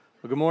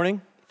Well, good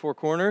morning, Four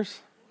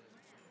Corners.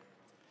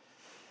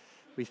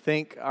 We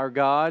thank our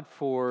God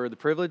for the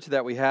privilege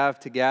that we have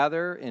to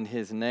gather in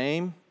His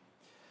name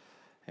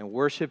and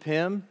worship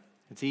Him.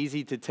 It's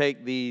easy to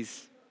take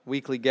these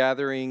weekly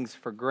gatherings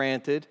for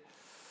granted,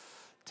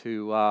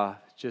 to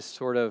just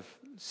sort of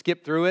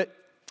skip through it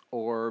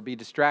or be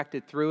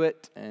distracted through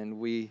it. And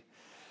we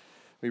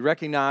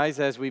recognize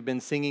as we've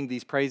been singing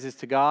these praises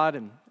to God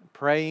and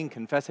praying,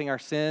 confessing our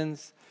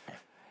sins,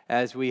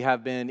 as we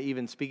have been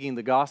even speaking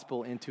the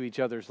gospel into each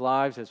other's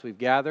lives as we've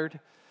gathered,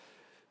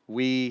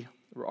 we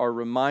are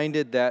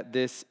reminded that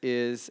this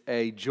is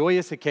a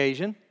joyous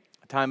occasion,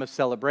 a time of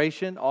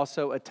celebration,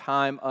 also a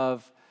time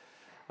of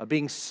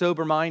being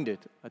sober-minded,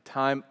 a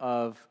time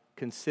of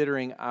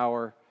considering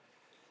our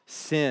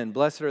sin.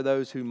 Blessed are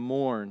those who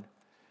mourn,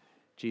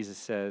 Jesus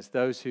says,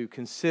 those who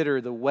consider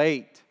the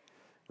weight,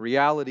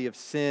 reality of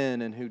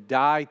sin, and who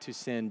die to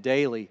sin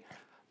daily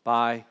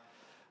by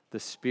the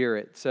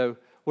Spirit. So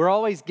we're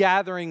always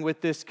gathering with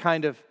this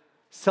kind of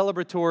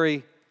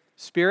celebratory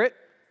spirit,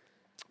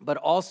 but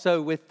also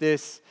with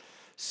this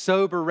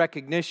sober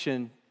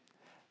recognition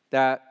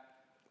that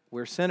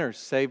we're sinners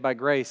saved by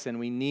grace and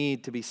we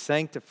need to be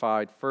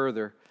sanctified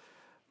further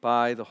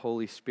by the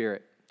Holy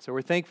Spirit. So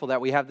we're thankful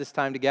that we have this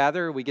time to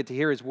gather. We get to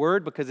hear His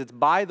Word because it's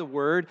by the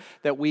Word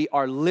that we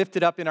are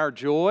lifted up in our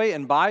joy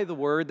and by the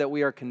Word that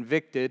we are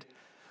convicted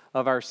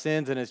of our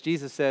sins. And as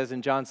Jesus says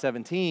in John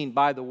 17,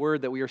 by the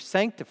Word that we are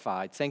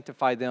sanctified.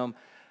 Sanctify them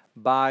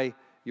by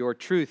your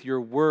truth.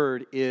 Your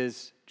Word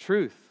is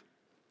truth.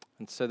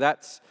 And so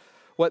that's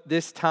what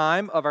this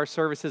time of our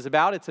service is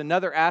about. It's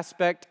another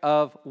aspect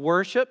of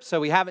worship. So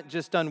we haven't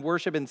just done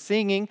worship and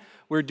singing.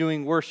 We're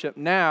doing worship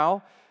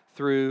now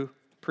through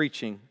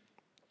preaching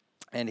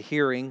and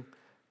hearing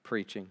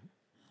preaching.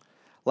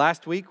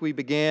 Last week we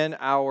began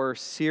our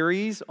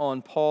series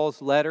on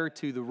Paul's letter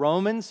to the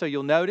Romans. So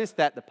you'll notice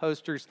that the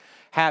posters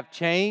have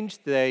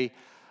changed. The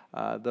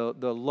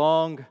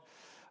long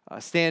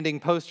standing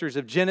posters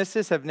of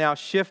Genesis have now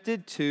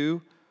shifted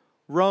to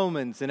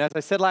Romans. And as I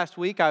said last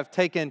week, I've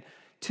taken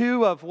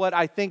two of what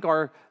I think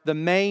are the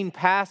main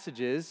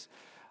passages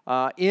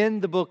in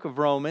the book of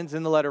Romans,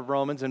 in the letter of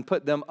Romans, and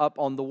put them up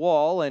on the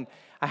wall. And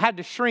I had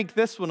to shrink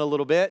this one a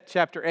little bit.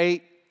 Chapter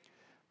 8,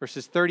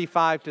 verses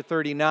 35 to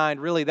 39.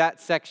 Really,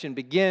 that section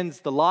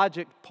begins, the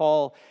logic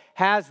Paul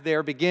has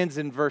there begins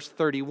in verse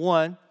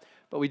 31.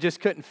 But we just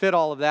couldn't fit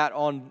all of that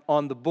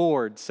on the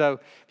board. So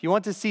if you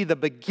want to see the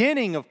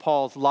beginning of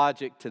Paul's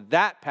logic to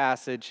that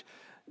passage,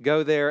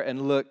 go there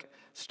and look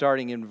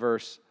starting in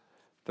verse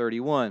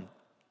 31.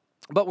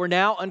 But we're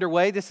now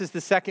underway. This is the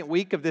second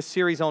week of this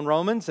series on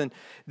Romans, and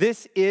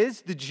this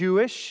is the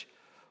Jewish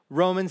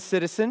Roman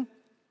citizen,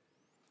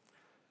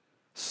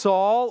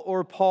 Saul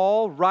or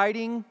Paul,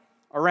 writing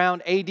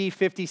around AD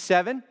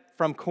 57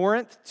 from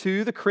Corinth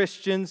to the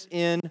Christians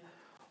in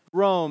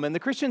Rome. And the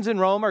Christians in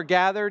Rome are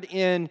gathered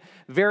in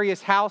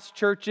various house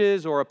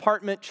churches or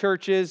apartment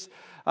churches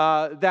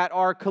that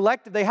are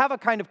collective. They have a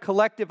kind of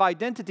collective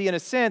identity in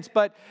a sense,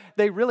 but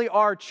they really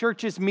are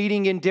churches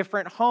meeting in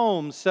different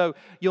homes. So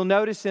you'll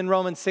notice in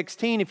Romans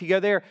 16, if you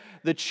go there,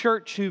 the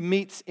church who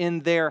meets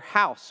in their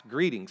house.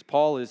 Greetings.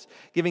 Paul is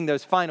giving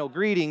those final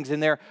greetings,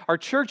 and there are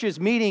churches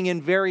meeting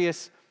in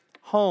various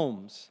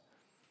homes,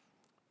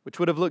 which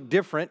would have looked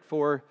different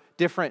for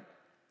different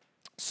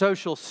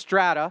social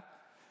strata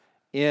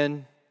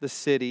in the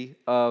city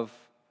of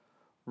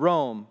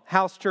Rome.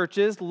 House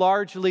churches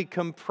largely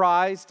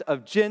comprised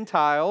of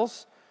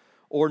Gentiles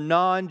or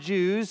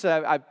non-Jews.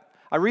 I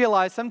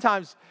realize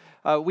sometimes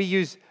we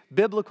use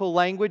biblical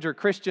language or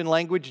Christian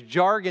language,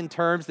 jargon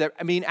terms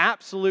that mean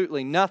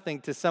absolutely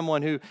nothing to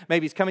someone who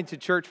maybe is coming to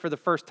church for the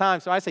first time.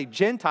 So I say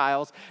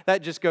Gentiles,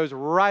 that just goes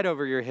right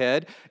over your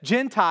head.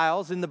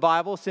 Gentiles in the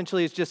Bible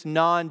essentially is just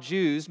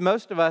non-Jews.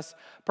 Most of us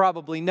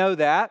probably know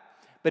that.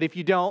 But if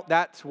you don't,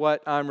 that's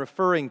what I'm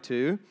referring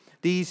to.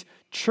 These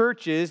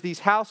churches, these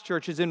house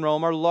churches in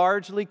Rome, are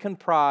largely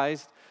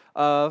comprised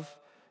of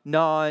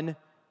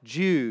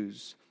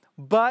non-Jews,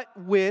 but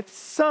with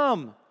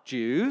some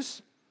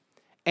Jews,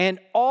 and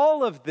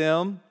all of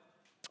them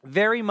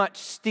very much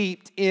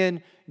steeped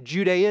in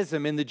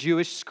Judaism, in the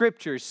Jewish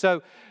scriptures.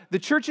 So the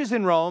churches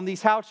in Rome,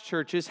 these house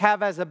churches,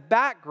 have as a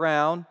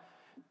background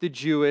the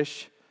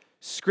Jewish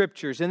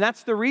scriptures. And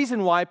that's the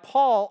reason why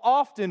Paul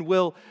often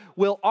will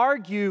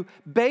argue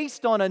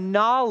based on a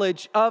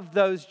knowledge of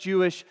those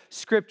Jewish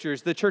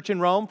scriptures. The church in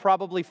Rome,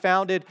 probably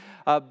founded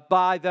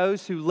by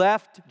those who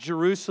left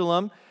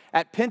Jerusalem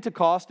at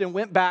Pentecost and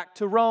went back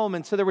to Rome.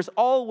 And so there was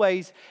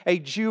always a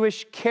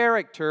Jewish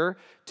character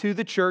to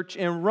the church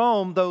in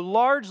Rome, though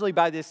largely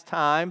by this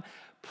time,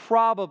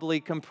 probably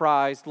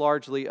comprised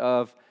largely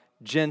of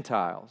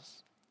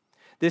Gentiles.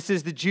 This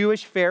is the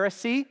Jewish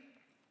Pharisee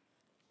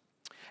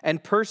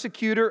and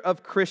persecutor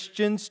of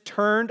Christians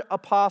turned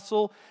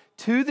apostle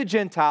to the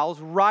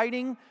Gentiles,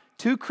 writing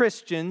to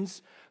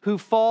Christians who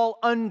fall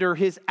under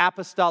his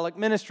apostolic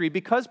ministry.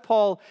 Because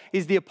Paul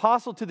is the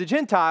apostle to the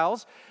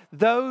Gentiles,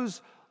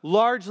 those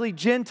largely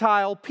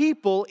Gentile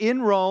people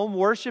in Rome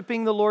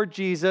worshiping the Lord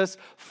Jesus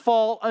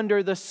fall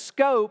under the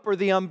scope or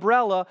the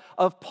umbrella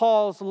of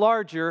Paul's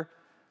larger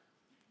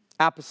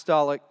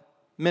apostolic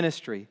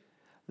ministry,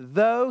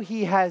 though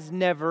he has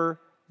never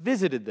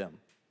visited them.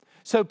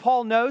 So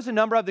Paul knows a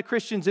number of the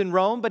Christians in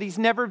Rome, but he's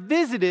never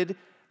visited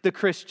the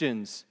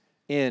Christians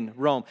in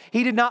Rome.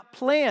 He did not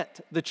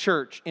plant the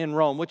church in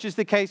Rome, which is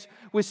the case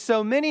with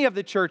so many of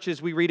the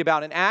churches we read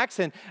about in Acts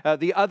and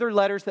the other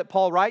letters that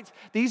Paul writes.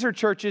 These are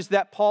churches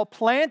that Paul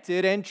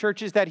planted and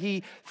churches that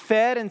he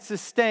fed and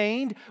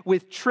sustained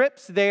with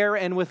trips there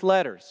and with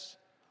letters.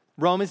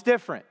 Rome is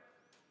different.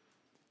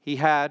 He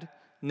had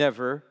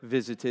never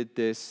visited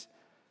this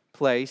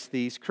place,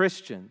 these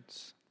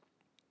Christians.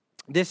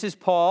 This is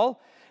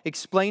Paul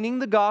explaining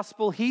the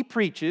gospel he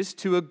preaches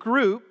to a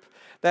group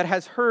that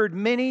has heard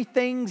many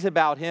things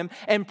about him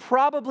and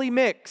probably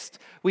mixed.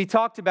 We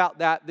talked about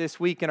that this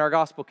week in our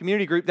gospel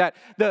community group, that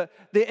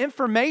the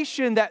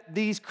information that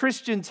these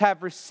Christians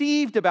have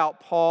received about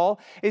Paul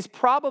is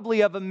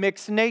probably of a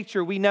mixed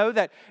nature. We know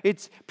that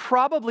it's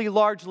probably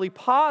largely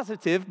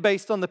positive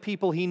based on the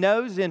people he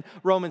knows in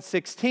Romans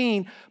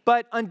 16,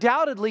 but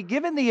undoubtedly,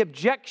 given the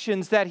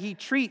objections that he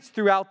treats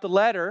throughout the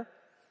letter,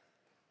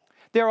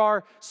 there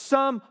are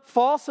some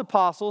false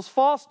apostles,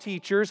 false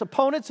teachers,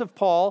 opponents of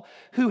Paul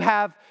who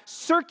have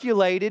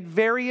circulated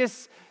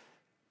various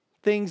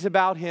things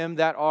about him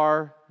that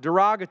are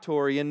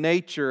derogatory in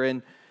nature.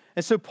 And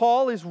so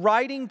Paul is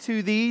writing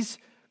to these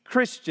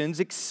Christians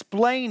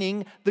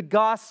explaining the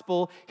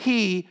gospel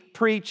he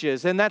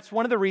preaches. And that's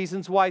one of the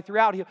reasons why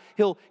throughout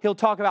he'll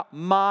talk about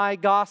my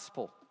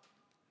gospel,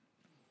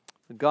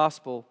 the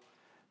gospel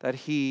that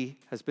he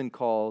has been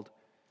called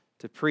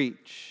to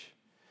preach.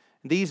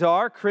 These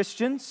are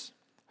Christians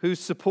whose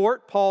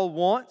support Paul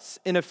wants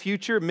in a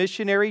future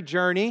missionary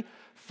journey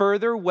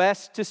further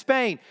west to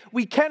Spain.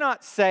 We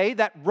cannot say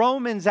that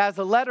Romans as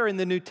a letter in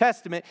the New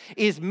Testament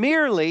is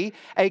merely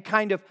a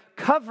kind of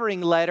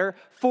covering letter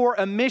for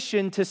a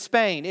mission to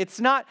Spain. It's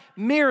not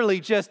merely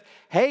just,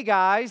 hey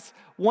guys,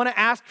 want to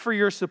ask for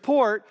your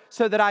support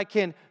so that I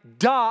can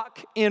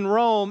dock in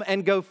Rome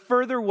and go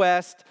further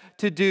west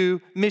to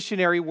do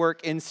missionary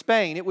work in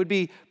Spain. It would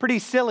be pretty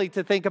silly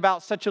to think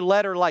about such a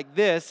letter like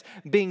this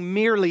being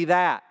merely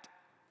that.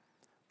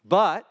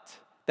 But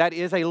that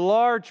is a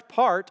large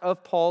part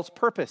of Paul's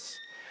purpose,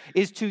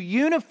 is to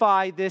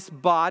unify this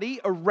body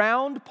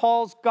around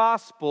Paul's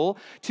gospel,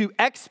 to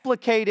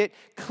explicate it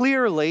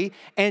clearly,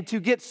 and to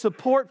get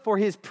support for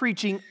his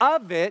preaching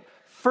of it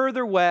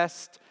further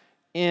west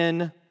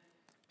in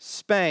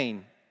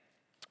Spain.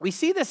 We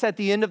see this at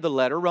the end of the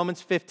letter,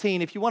 Romans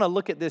 15. If you want to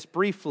look at this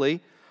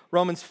briefly,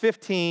 Romans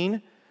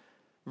 15,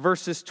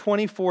 verses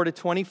 24 to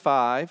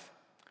 25.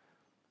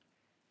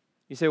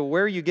 You say, well,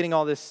 where are you getting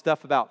all this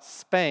stuff about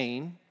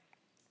Spain?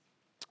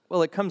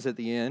 Well, it comes at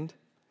the end.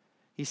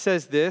 He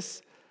says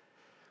this,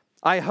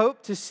 I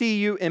hope to see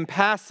you in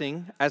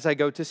passing as I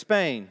go to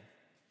Spain,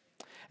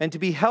 and to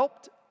be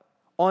helped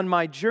on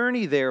my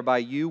journey there by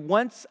you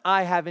once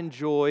I have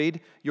enjoyed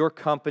your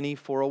company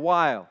for a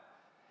while.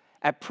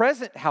 At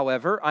present,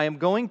 however, I am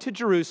going to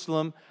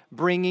Jerusalem,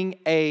 bringing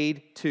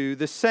aid to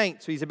the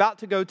saints. So he's about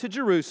to go to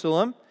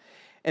Jerusalem.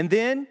 And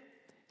then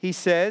he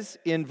says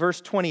in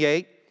verse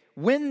 28,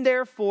 when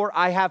therefore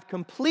I have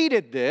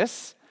completed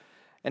this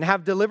and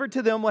have delivered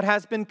to them what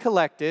has been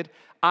collected,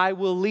 I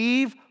will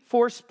leave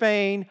for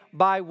Spain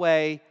by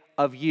way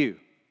of you.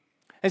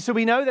 And so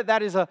we know that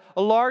that is a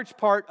large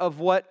part of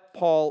what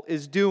Paul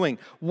is doing.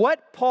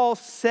 What Paul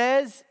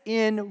says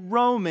in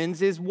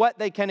Romans is what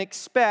they can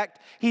expect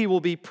he will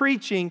be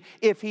preaching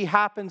if he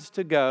happens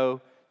to go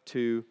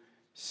to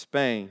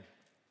Spain.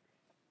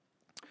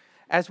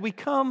 As we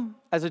come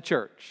as a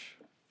church,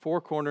 Four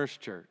Corners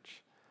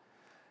Church,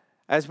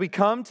 as we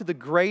come to the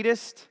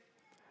greatest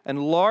and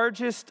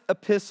largest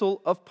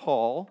epistle of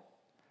Paul,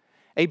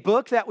 a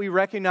book that we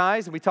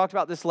recognize, and we talked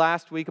about this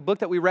last week, a book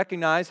that we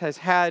recognize has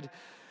had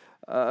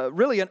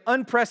really an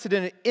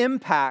unprecedented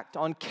impact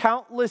on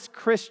countless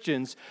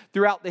Christians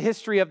throughout the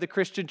history of the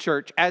Christian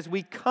church. As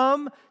we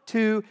come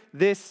to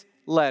this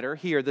letter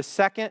here, the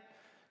second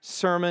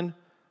sermon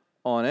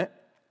on it,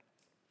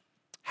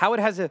 how it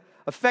has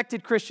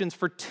affected Christians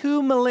for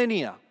 2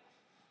 millennia.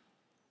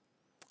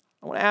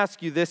 I want to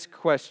ask you this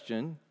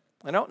question.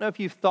 I don't know if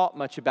you've thought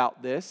much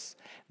about this.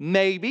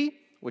 Maybe,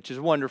 which is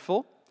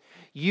wonderful,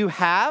 you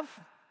have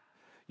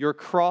your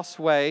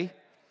Crossway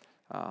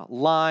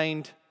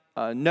lined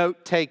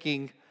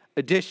note-taking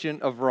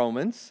edition of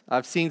Romans.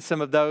 I've seen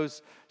some of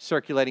those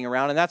circulating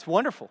around, and that's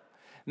wonderful.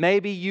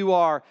 Maybe you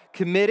are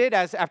committed,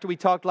 as after we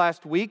talked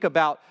last week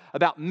about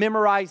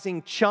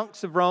memorizing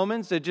chunks of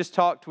Romans. I just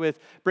talked with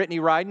Brittany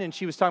Ryden, and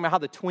she was talking about how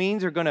the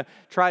tweens are going to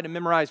try to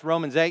memorize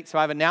Romans 8, so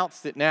I've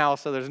announced it now,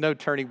 so there's no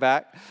turning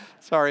back.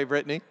 Sorry,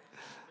 Brittany.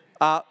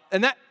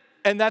 And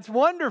that's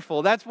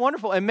wonderful. That's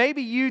wonderful. And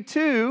maybe you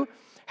too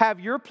have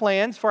your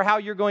plans for how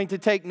you're going to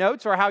take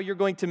notes or how you're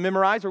going to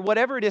memorize or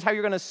whatever it is, how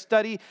you're going to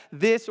study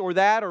this or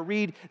that or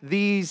read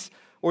these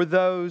or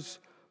those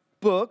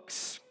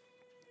books.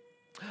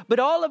 But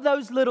all of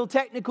those little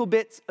technical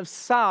bits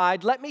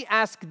aside, let me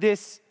ask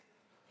this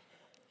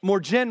more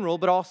general,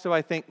 but also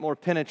I think more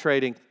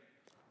penetrating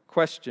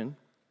question.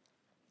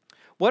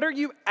 What are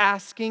you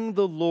asking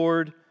the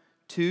Lord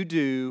to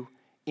do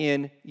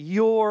in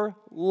your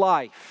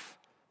life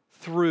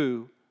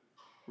through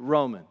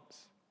Romans?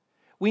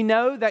 We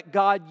know that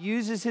God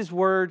uses His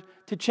Word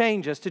to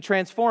change us, to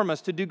transform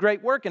us, to do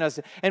great work in us.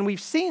 And we've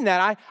seen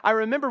that. I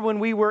remember when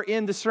we were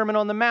in the Sermon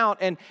on the Mount,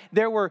 and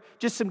there were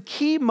just some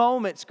key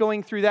moments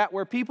going through that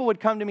where people would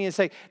come to me and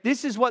say,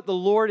 this is what the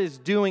Lord is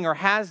doing or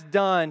has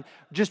done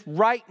just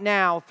right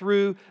now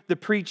through the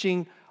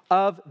preaching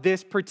of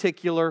this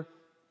particular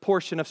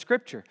portion of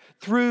Scripture,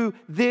 through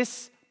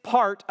this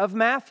part of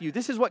Matthew.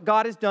 This is what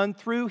God has done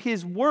through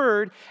His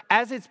Word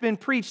as it's been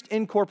preached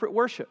in corporate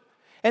worship.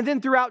 And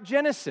then throughout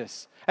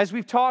Genesis, as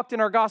we've talked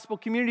in our gospel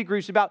community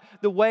groups about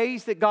the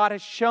ways that God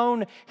has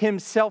shown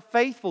Himself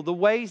faithful, the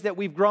ways that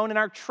we've grown in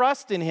our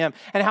trust in Him,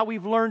 and how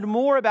we've learned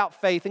more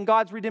about faith and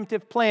God's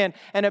redemptive plan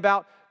and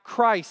about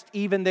Christ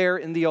even there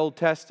in the Old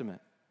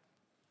Testament.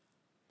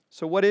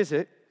 So what is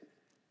it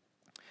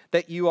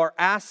that you are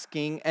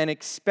asking and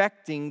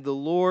expecting the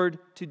Lord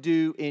to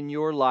do in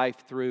your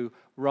life through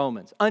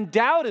Romans?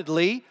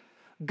 Undoubtedly,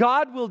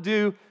 God will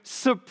do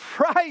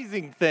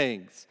surprising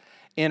things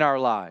in our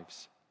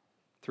lives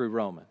through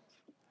Romans.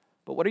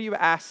 But what are you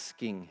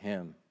asking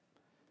Him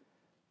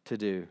to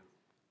do?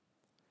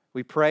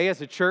 We pray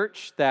as a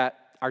church that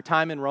our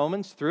time in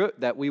Romans, through it,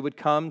 that we would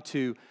come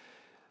to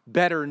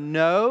better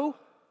know,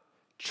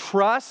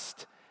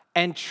 trust,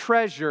 and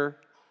treasure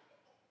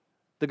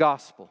the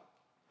gospel.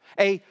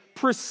 A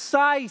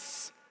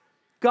precise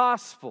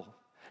gospel.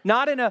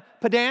 Not in a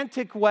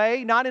pedantic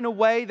way, not in a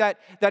way that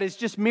is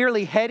just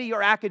merely heady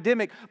or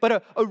academic,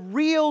 but a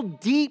real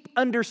deep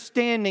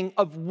understanding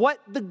of what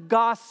the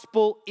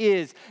gospel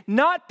is.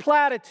 Not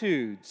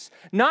platitudes,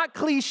 not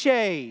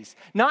cliches,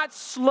 not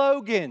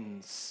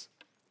slogans,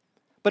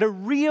 but a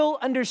real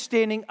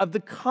understanding of the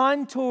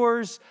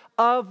contours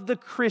of the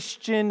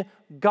Christian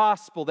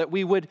gospel, that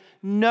we would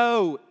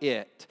know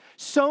it.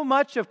 So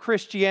much of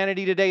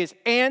Christianity today is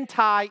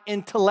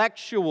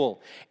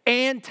anti-intellectual,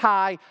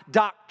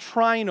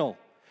 anti-doctrinal.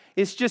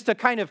 It's just a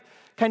kind of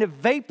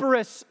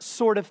vaporous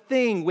sort of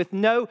thing with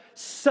no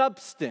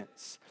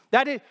substance.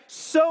 That is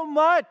so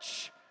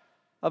much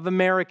of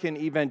American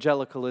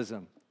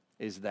evangelicalism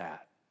is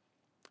that.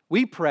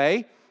 We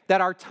pray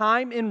that our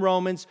time in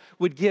Romans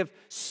would give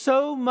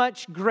so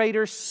much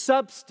greater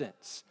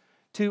substance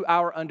to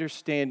our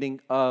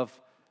understanding of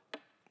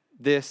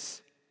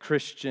this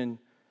Christian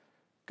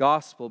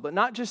gospel. But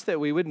not just that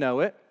we would know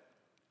it,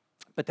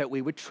 but that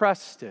we would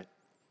trust it,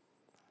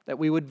 that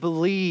we would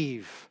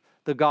believe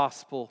the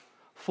gospel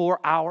for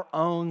our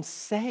own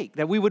sake,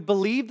 that we would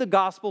believe the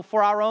gospel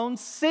for our own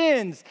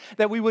sins,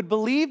 that we would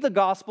believe the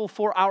gospel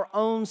for our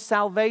own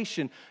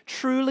salvation,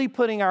 truly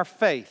putting our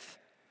faith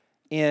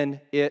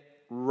in it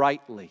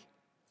rightly.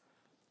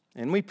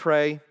 And we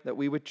pray that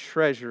we would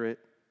treasure it,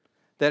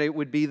 that it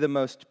would be the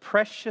most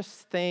precious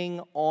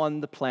thing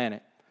on the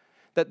planet,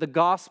 that the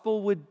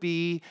gospel would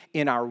be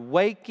in our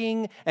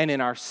waking and in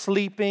our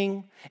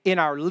sleeping, in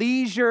our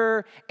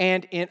leisure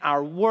and in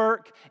our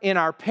work, in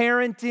our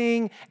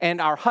parenting and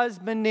our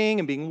husbanding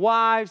and being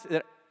wives,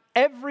 that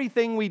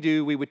everything we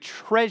do, we would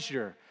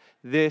treasure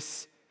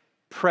this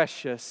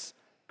precious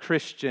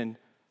Christian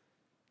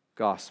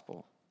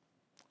gospel.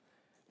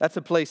 That's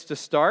a place to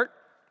start.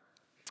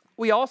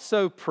 We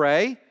also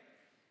pray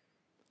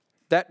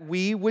that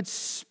we would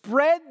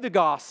spread the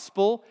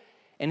gospel,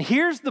 and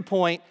here's the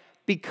point,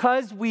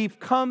 because we've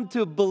come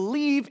to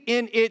believe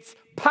in its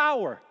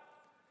power.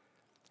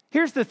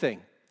 Here's the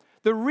thing.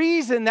 The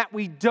reason that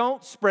we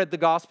don't spread the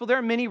gospel, there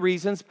are many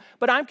reasons,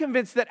 but I'm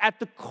convinced that at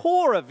the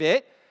core of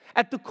it,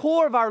 at the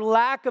core of our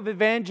lack of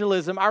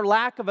evangelism, our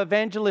lack of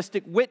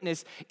evangelistic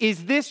witness,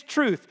 is this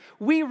truth.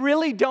 We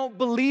really don't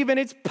believe in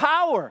its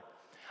power.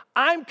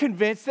 I'm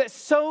convinced that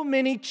so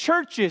many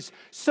churches,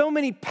 so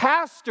many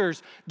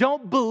pastors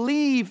don't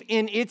believe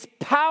in its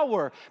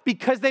power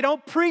because they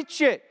don't preach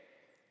it.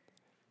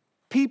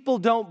 People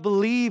don't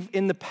believe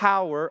in the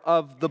power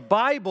of the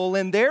Bible,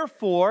 and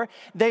therefore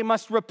they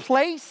must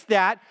replace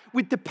that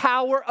with the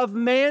power of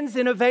man's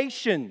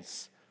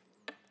innovations.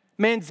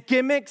 Man's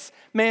gimmicks,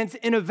 man's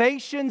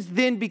innovations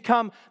then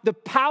become the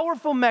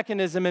powerful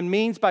mechanism and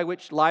means by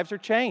which lives are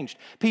changed.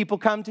 People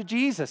come to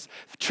Jesus.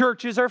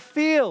 Churches are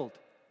filled.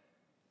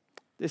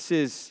 This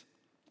is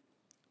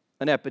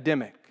an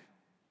epidemic,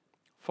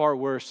 far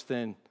worse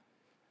than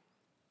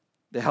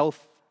the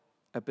health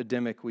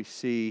epidemic we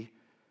see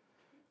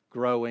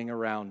growing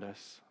around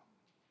us.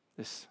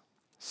 It's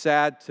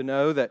sad to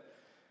know that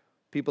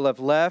people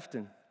have left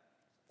and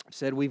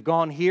said, we've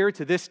gone here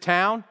to this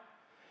town,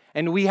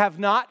 and we have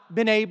not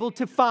been able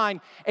to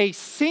find a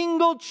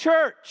single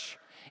church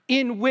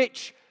in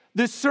which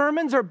the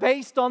sermons are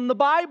based on the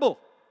Bible.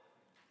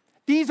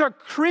 These are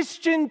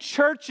Christian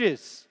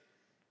churches.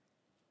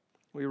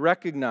 We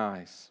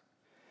recognize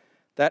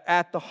that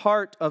at the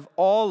heart of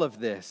all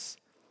of this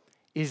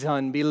is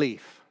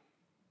unbelief,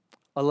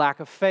 a lack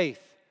of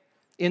faith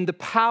in the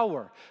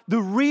power,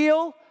 the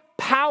real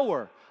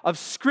power of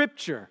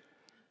Scripture,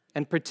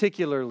 and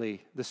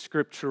particularly the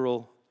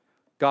scriptural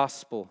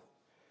gospel,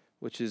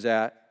 which is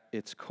at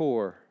its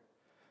core.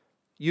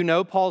 You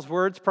know Paul's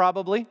words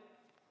probably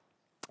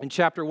in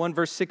chapter 1,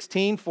 verse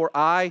 16, "For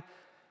I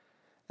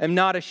am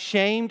not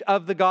ashamed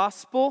of the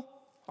gospel."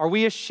 Are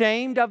we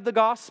ashamed of the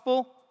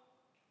gospel?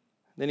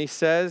 Then he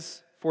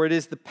says, "For it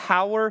is the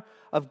power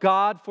of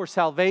God for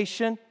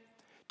salvation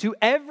to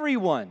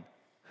everyone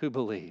who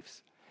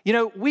believes." You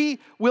know,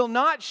 we will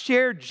not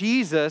share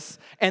Jesus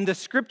and the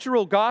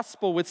scriptural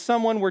gospel with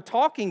someone we're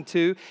talking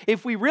to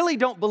if we really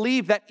don't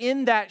believe that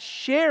in that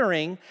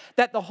sharing,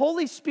 that the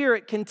Holy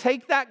Spirit can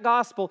take that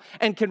gospel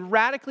and can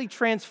radically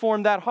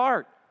transform that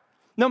heart.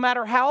 No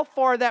matter how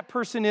far that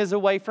person is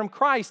away from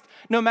Christ,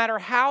 no matter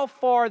how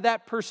far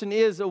that person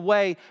is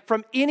away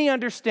from any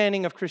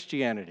understanding of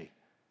Christianity.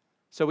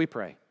 So we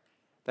pray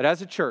that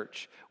as a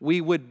church,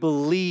 we would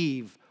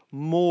believe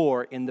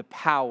more in the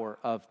power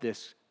of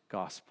this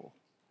gospel.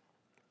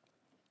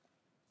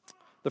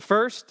 The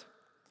first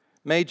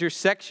major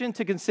section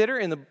to consider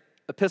in the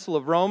Epistle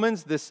of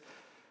Romans, this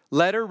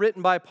letter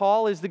written by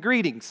Paul, is the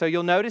greeting. So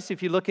you'll notice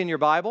if you look in your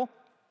Bible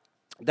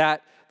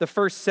that the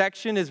first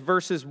section is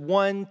verses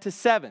 1 to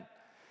 7.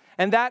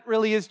 And that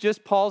really is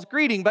just Paul's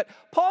greeting. But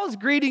Paul's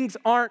greetings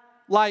aren't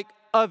like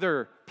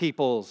other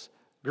people's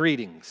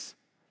greetings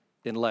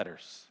in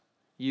letters.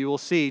 You will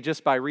see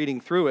just by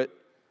reading through it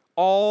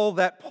all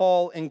that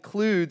Paul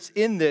includes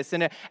in this.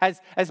 And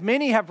as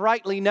many have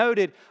rightly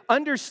noted,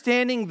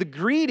 understanding the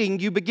greeting,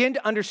 you begin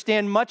to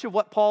understand much of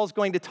what Paul's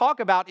going to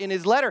talk about in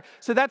his letter.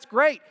 So that's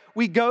great.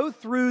 We go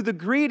through the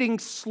greeting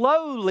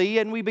slowly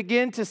and we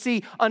begin to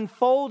see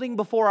unfolding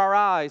before our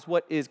eyes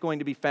what is going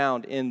to be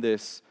found in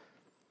this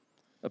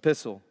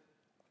epistle.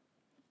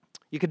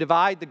 You could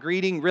divide the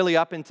greeting really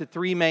up into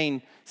three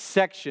main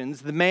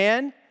sections: the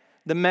man,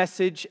 the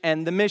message,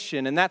 and the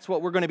mission. And that's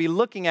what we're going to be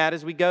looking at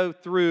as we go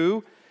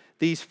through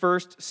these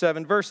first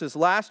 7 verses.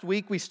 Last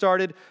week we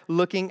started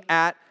looking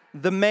at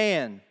the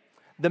man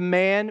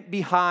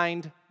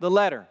behind the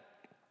letter.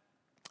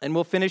 And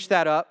we'll finish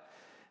that up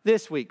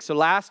this week. So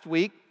last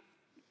week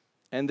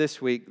and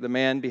this week, the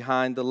man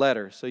behind the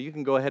letter. So you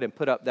can go ahead and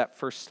put up that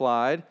first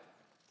slide,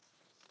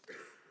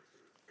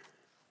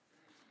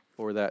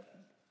 or that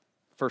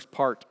first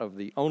part of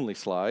the only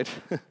slide.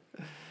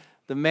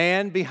 The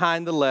man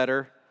behind the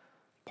letter,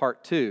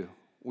 part 2.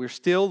 We're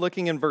still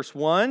looking in verse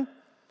 1,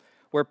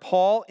 where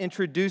Paul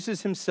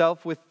introduces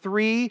himself with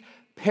 3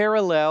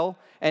 parallel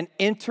and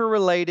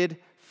interrelated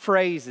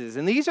phrases.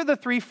 And these are the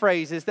 3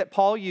 phrases that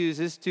Paul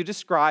uses to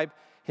describe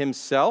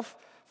himself.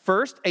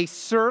 First, a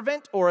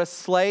servant or a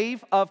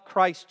slave of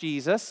Christ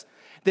Jesus.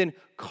 Then,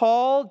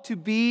 called to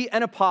be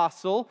an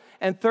apostle.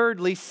 And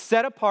thirdly,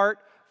 set apart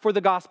for the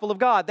gospel of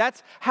God.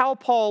 That's how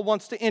Paul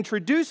wants to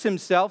introduce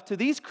himself to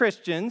these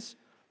Christians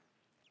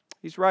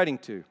he's writing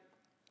to.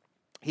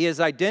 He is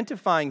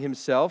identifying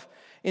himself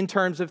in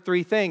terms of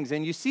 3 things.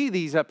 And you see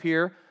these up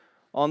here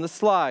on the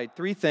slide.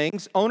 3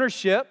 things.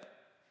 Ownership.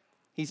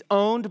 He's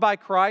owned by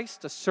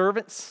Christ, a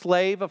servant,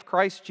 slave of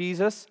Christ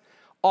Jesus.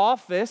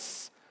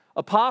 Office,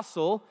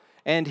 apostle,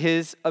 and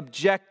his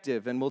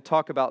objective. And we'll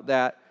talk about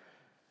that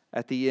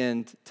at the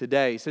end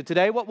today. So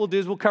today what we'll do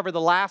is we'll cover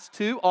the last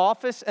 2,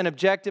 office and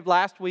objective.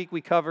 Last week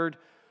we covered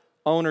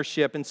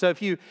ownership. And so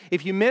if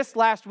you missed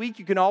last week,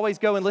 you can always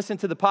go and listen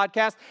to the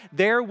podcast.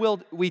 There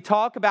we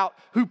talk about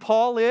who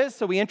Paul is.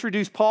 So we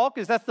introduce Paul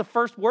because that's the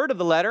first word of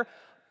the letter,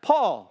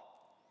 Paul.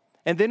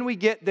 And then we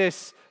get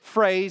this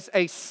phrase,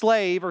 a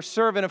slave or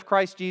servant of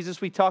Christ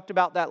Jesus. We talked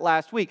about that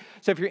last week.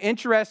 So if you're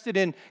interested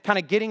in kind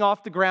of getting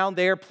off the ground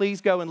there,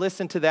 please go and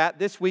listen to that.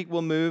 This week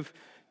we'll move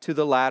to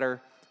the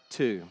latter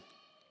 2.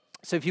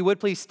 So if you would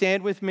please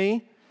stand with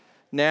me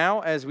now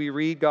as we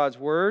read God's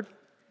word.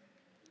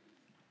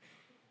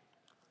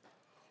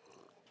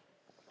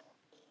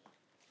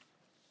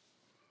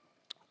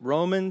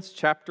 Romans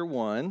chapter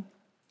 1,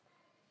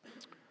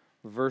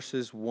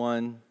 verses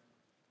 1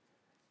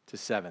 to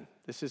 7.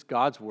 This is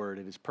God's word.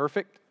 It is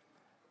perfect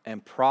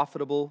and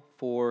profitable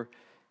for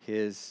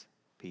his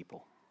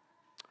people.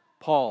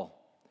 Paul,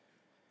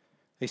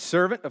 a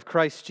servant of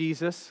Christ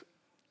Jesus,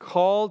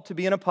 called to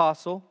be an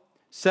apostle,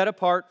 set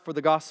apart for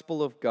the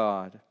gospel of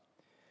God,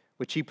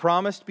 which he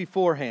promised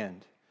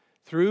beforehand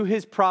through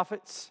his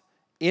prophets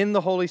in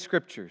the Holy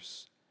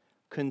Scriptures,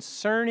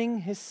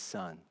 concerning his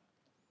Son,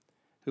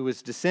 who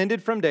was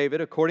descended from David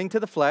according to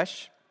the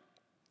flesh,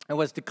 and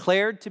was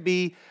declared to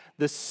be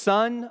the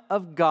Son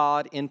of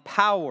God in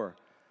power,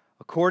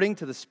 according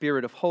to the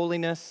Spirit of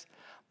holiness,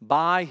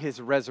 by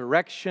his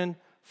resurrection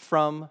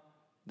from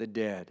the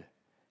dead,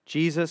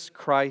 Jesus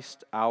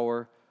Christ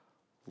our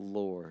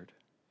Lord,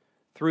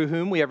 through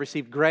whom we have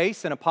received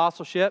grace and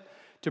apostleship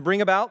to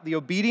bring about the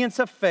obedience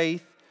of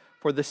faith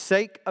for the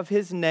sake of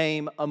his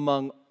name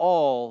among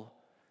all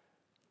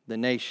the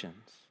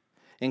nations,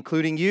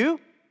 including you,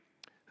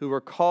 who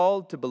are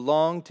called to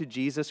belong to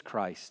Jesus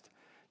Christ.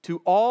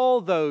 To all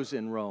those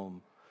in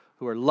Rome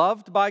who are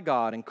loved by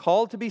God and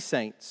called to be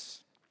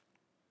saints,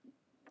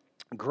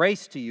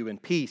 grace to you and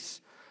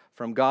peace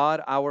from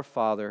God our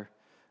Father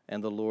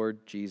and the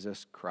Lord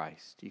Jesus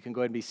Christ. You can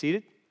go ahead and be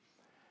seated.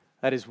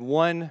 That is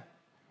one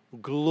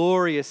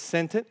glorious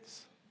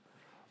sentence,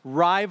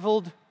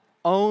 rivaled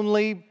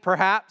only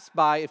perhaps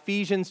by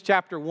Ephesians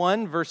chapter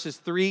 1, verses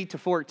 3 to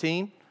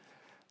 14.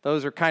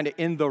 Those are kind of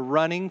in the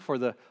running for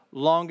the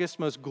longest,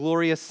 most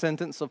glorious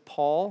sentence of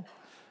Paul.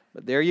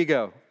 But there you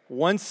go.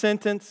 One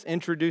sentence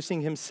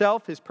introducing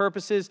himself, his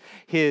purposes,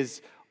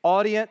 his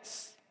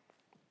audience.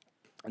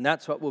 And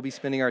that's what we'll be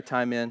spending our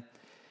time in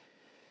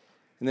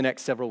the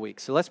next several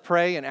weeks. So let's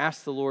pray and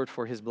ask the Lord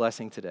for his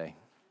blessing today.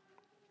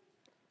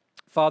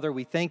 Father,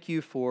 we thank you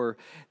for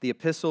the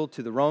epistle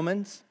to the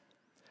Romans.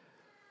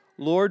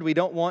 Lord, we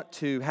don't want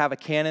to have a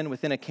canon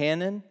within a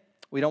canon.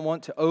 We don't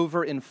want to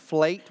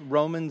overinflate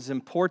Romans'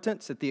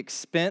 importance at the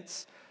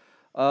expense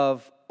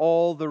of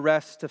all the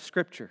rest of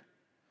Scripture.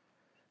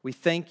 We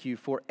thank you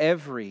for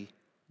every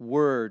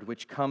word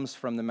which comes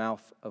from the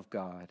mouth of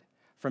God.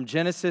 From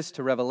Genesis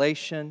to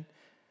Revelation,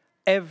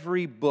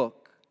 every book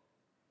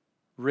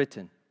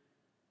written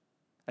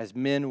as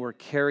men were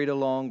carried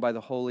along by the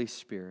Holy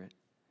Spirit,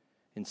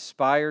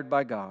 inspired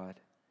by God.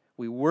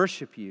 We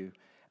worship you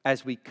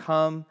as we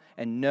come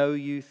and know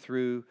you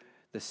through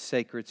the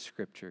sacred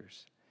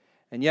Scriptures.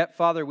 And yet,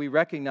 Father, we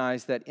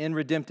recognize that in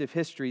redemptive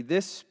history,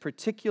 this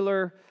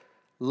particular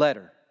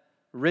letter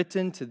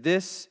written to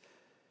this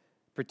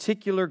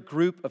particular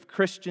group of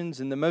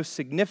Christians in the most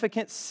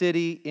significant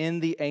city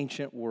in the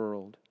ancient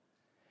world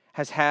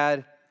has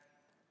had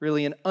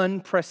really an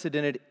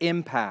unprecedented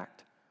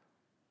impact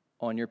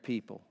on your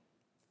people.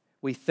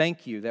 We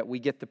thank you that we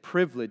get the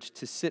privilege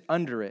to sit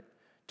under it,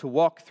 to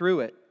walk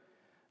through it.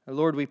 And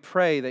Lord, we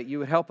pray that you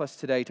would help us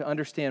today to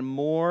understand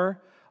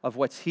more of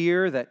what's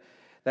here, that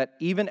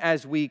even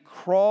as we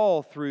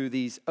crawl through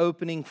these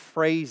opening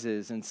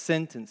phrases and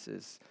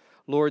sentences,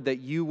 Lord, that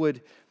you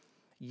would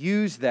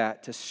use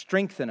that to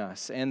strengthen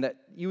us and that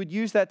you would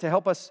use that to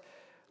help us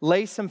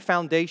lay some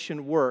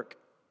foundation work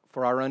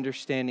for our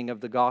understanding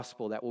of the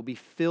gospel that will be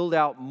filled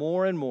out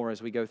more and more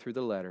as we go through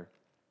the letter.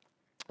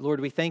 Lord,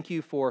 we thank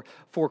you for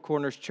Four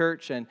Corners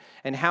Church and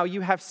how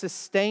you have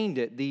sustained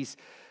it. These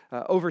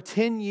over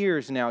 10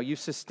 years now, you've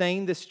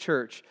sustained this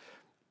church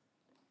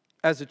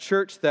as a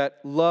church that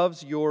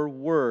loves your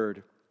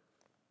word.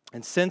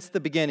 And since the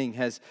beginning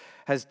has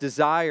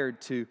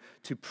desired to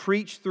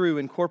preach through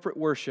in corporate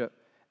worship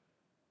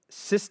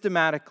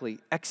systematically,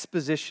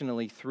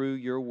 expositionally through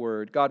your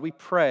word. God, we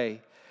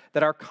pray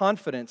that our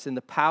confidence in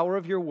the power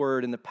of your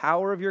word and the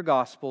power of your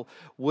gospel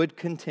would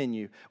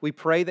continue. We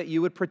pray that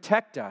you would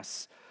protect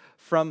us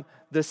from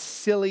the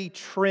silly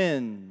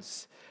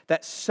trends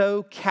that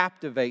so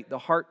captivate the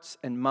hearts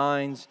and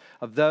minds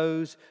of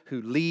those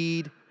who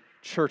lead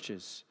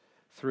churches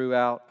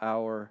throughout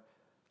our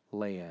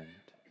land.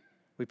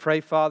 We pray,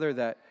 Father,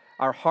 that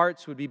our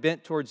hearts would be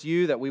bent towards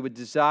you, that we would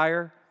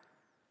desire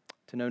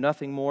to know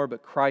nothing more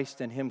but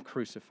Christ and him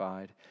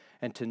crucified,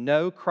 and to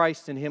know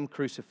Christ and him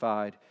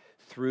crucified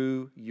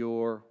through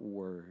your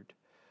word.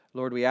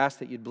 Lord, we ask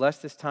that you'd bless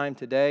this time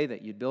today,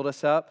 that you'd build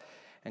us up,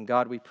 and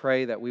God, we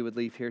pray that we would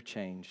leave here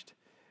changed.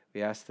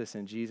 We ask this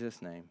in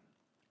Jesus' name.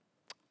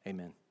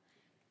 Amen.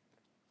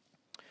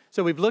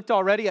 So we've looked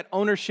already at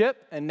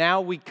ownership, and now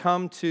we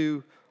come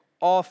to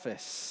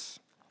office.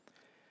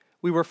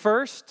 We were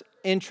first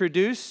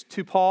introduced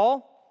to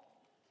Paul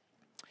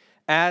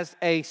as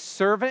a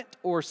servant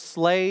or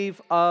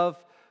slave of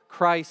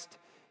Christ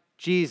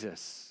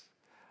Jesus.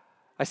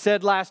 I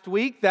said last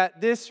week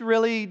that this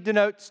really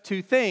denotes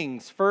two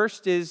things.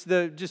 First is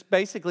just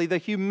basically the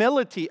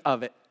humility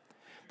of it.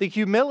 The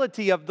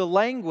humility of the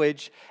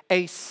language,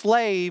 a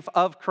slave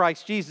of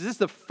Christ Jesus. This is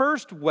the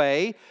first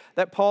way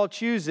that Paul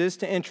chooses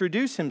to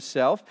introduce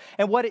himself.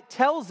 And what it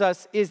tells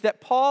us is that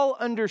Paul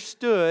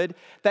understood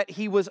that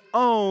he was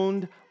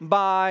owned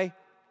by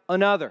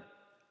another.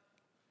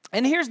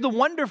 And here's the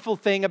wonderful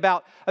thing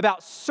about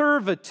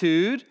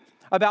servitude,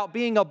 about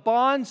being a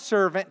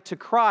bondservant to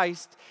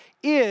Christ,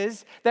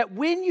 is that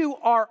when you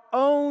are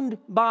owned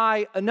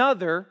by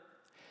another,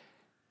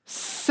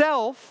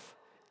 self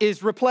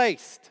is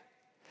replaced.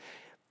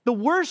 The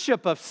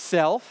worship of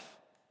self,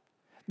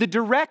 the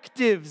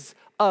directives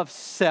of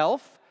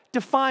self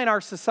define our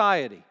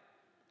society.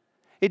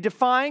 It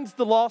defines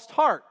the lost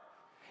heart.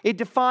 It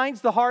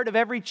defines the heart of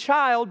every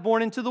child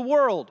born into the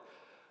world.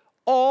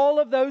 All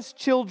of those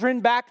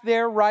children back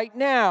there right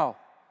now,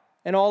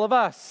 and all of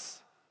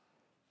us.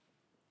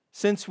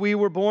 Since we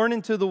were born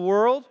into the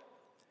world,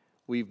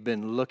 we've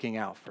been looking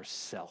out for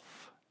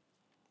self.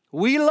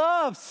 We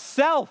love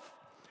self.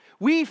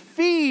 We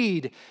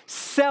feed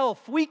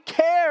self. We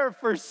care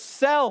for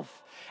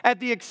self at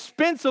the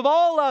expense of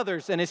all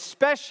others, and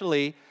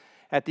especially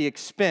at the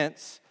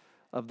expense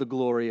of the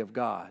glory of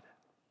God.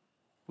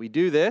 We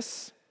do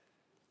this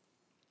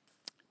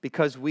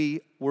because we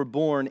were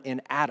born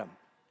in Adam.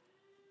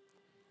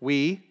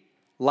 We,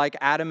 like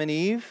Adam and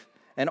Eve,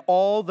 and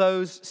all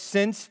those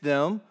since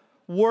them,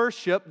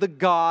 worship the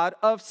God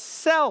of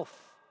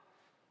self.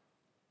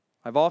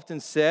 I've often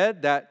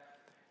said that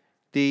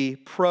the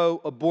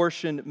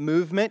pro-abortion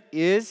movement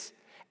is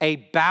a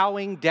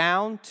bowing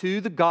down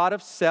to the God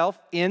of self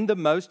in the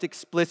most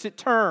explicit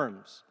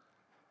terms.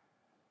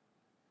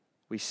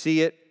 We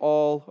see it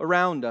all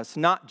around us,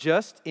 not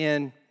just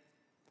in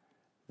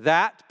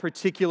that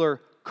particular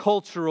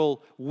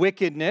cultural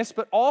wickedness,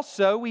 but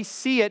also we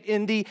see it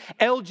in the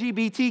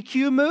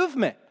LGBTQ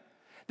movement.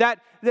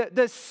 That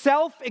the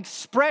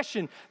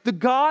self-expression, the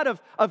God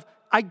of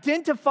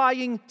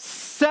identifying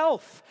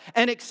self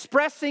and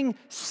expressing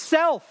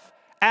self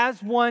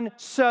as one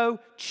so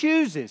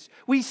chooses.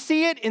 We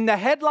see it in the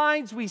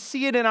headlines, we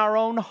see it in our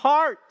own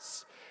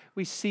hearts,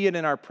 we see it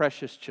in our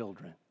precious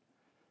children.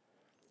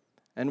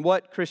 And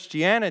what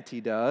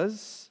Christianity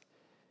does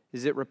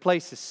is it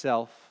replaces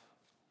self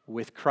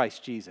with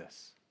Christ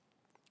Jesus.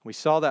 We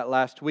saw that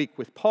last week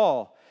with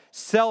Paul.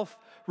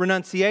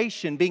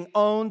 Self-renunciation, being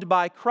owned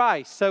by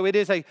Christ. So it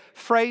is a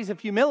phrase of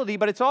humility,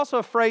 but it's also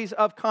a phrase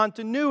of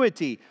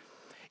continuity.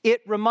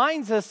 It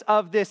reminds us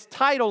of this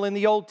title in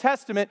the Old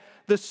Testament,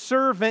 the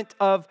servant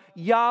of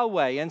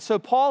Yahweh. And so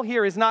Paul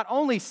here is not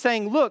only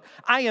saying, look,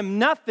 I am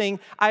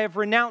nothing, I have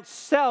renounced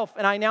self,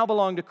 and I now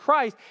belong to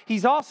Christ.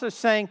 He's also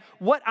saying,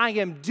 what I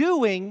am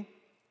doing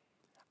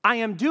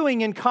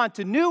in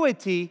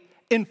continuity,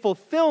 in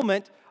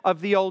fulfillment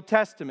of the Old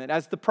Testament,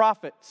 as the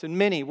prophets and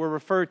many were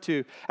referred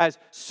to as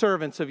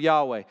servants of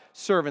Yahweh,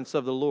 servants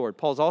of the Lord.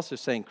 Paul's also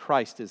saying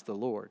Christ is the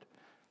Lord.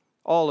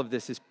 All of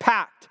this is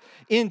packed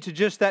into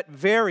just that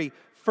very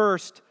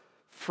first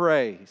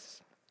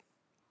phrase.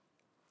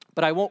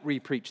 But I won't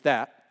re-preach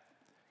that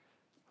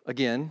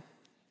again.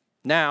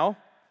 Now,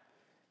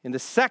 in the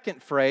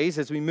second phrase,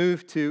 as we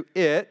move to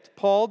it,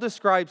 Paul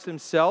describes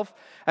himself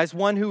as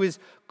one who is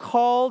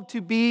called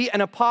to be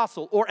an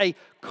apostle, or a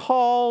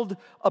called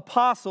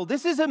apostle.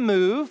 This is a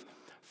move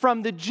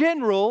from the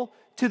general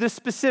to the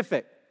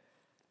specific.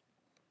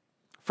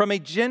 From a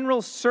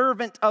general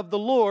servant of the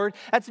Lord,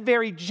 that's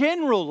very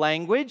general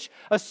language,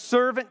 a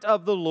servant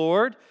of the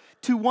Lord,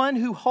 to one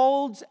who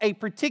holds a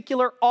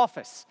particular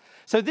office.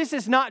 So this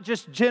is not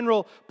just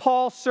general,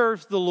 Paul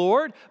serves the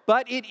Lord,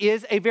 but it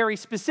is a very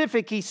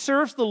specific. He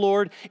serves the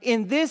Lord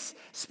in this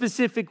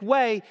specific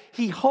way.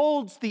 He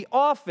holds the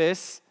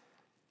office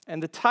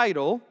and the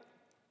title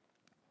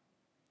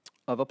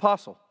of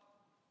apostle.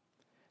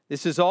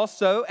 This is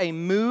also a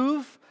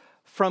move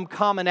from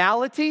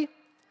commonality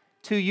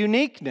to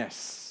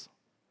uniqueness.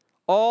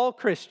 All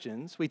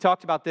Christians, we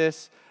talked about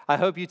this, I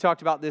hope you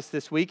talked about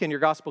this week in your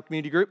gospel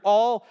community group.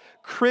 All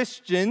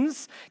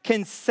Christians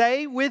can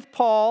say with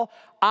Paul,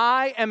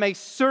 I am a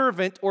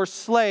servant or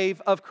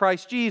slave of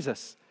Christ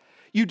Jesus.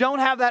 You don't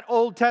have that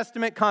Old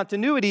Testament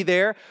continuity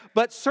there,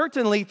 but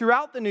certainly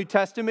throughout the New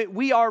Testament,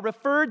 we are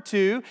referred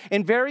to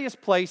in various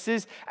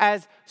places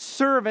as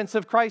servants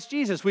of Christ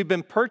Jesus. We've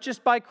been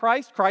purchased by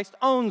Christ. Christ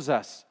owns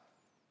us.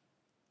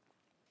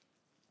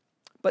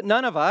 But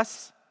none of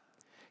us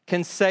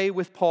can say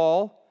with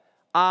Paul,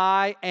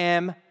 I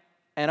am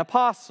an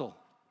apostle.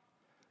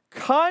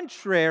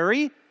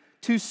 Contrary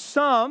to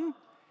some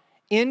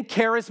in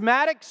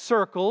charismatic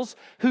circles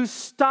who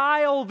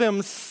style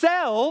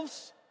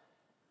themselves,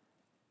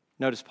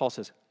 notice Paul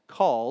says,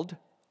 called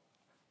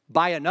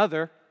by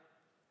another.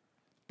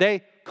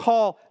 They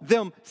call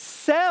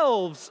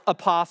themselves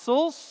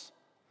apostles.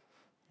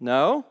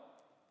 No,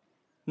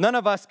 none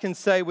of us can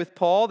say with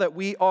Paul that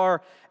we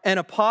are an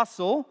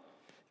apostle.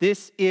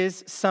 This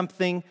is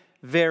something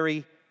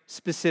very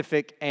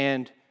specific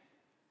and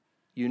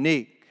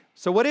unique.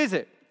 So what is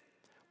it?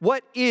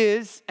 What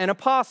is an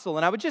apostle?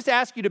 And I would just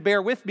ask you to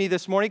bear with me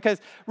this morning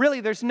because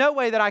really there's no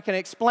way that I can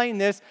explain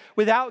this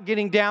without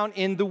getting down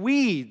in the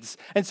weeds.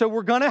 And so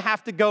we're going to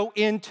have to go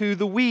into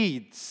the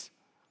weeds.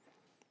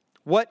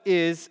 What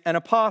is an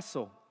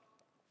apostle?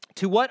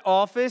 To what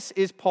office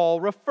is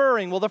Paul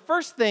referring? Well, the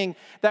first thing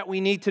that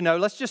we need to know,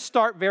 let's just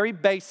start very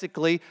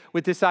basically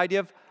with this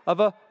idea of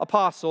an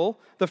apostle.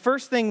 The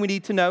first thing we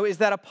need to know is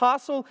that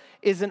apostle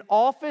is an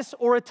office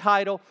or a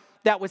title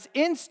that was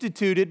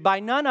instituted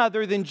by none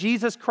other than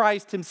Jesus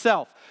Christ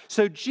himself.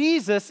 So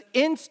Jesus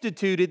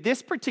instituted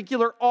this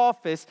particular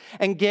office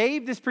and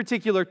gave this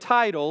particular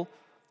title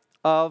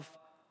of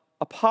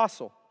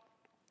apostle.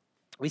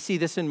 We see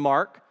this in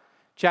Mark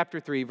chapter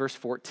 3, verse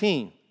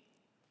 14.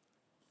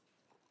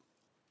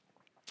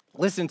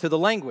 Listen to the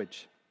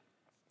language.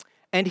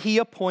 And he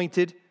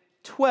appointed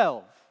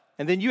 12.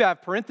 And then you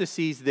have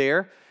parentheses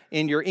there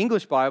in your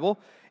English Bible.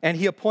 And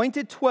he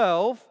appointed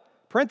 12,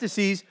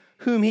 parentheses,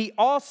 whom he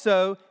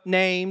also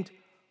named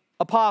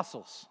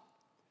apostles.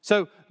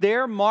 So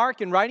there,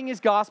 Mark, in writing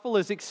his gospel,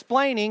 is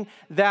explaining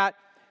that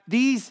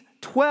these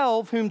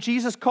 12 whom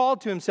Jesus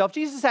called to himself,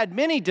 Jesus had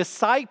many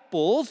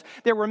disciples.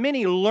 There were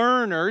many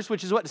learners,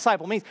 which is what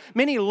disciple means.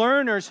 Many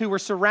learners who were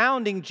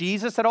surrounding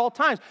Jesus at all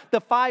times.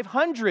 The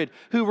 500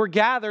 who were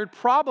gathered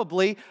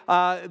probably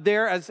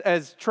there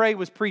as Trey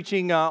was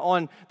preaching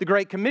on the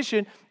Great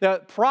Commission,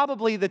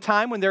 probably the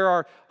time when there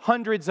are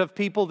hundreds of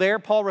people there.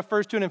 Paul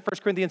refers to it in 1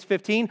 Corinthians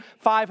 15.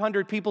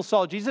 500 people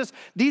saw Jesus.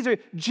 These are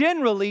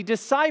generally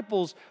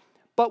disciples.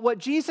 But what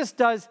Jesus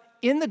does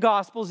in the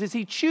Gospels is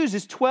he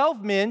chooses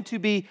 12 men to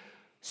be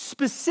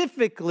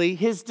specifically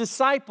his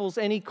disciples,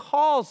 and he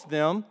calls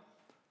them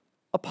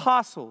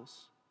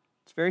apostles.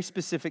 It's a very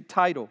specific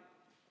title.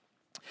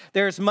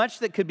 There's much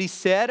that could be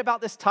said about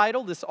this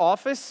title, this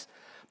office,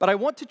 but I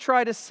want to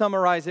try to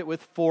summarize it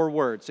with 4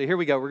 words. So here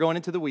we go. We're going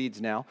into the weeds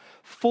now.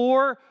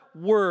 4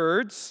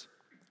 words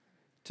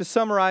to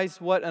summarize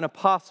what an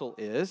apostle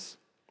is.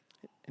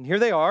 And here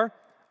they are: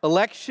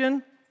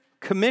 election,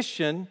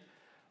 commission,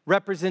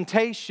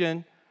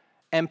 representation,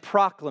 and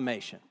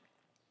proclamation.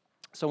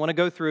 So I want to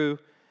go through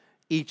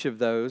each of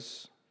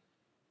those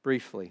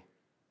briefly.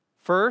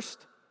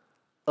 First,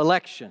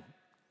 election.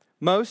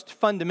 Most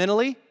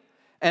fundamentally,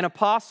 an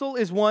apostle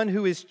is one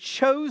who is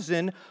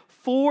chosen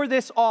for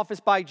this office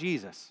by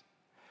Jesus.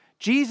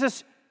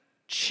 Jesus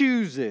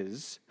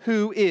chooses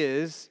who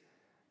is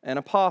an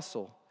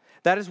apostle.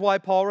 That is why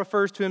Paul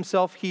refers to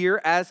himself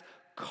here as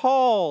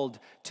called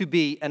to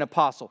be an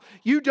apostle.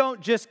 You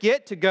don't just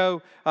get to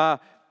go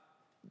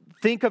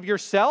think of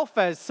yourself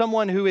as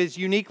someone who is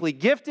uniquely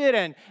gifted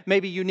and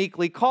maybe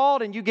uniquely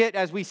called, and you get,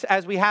 as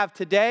we have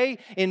today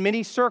in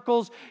many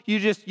circles, you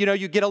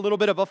get a little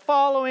bit of a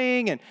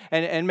following,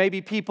 and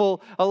maybe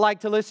people like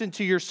to listen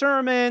to your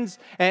sermons,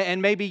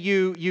 and maybe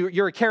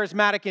you're a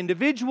charismatic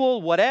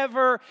individual,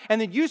 whatever,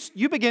 and then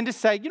you begin to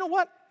say, you know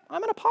what,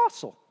 I'm an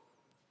apostle.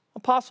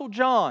 Apostle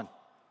John,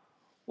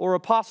 or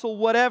apostle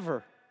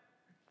whatever.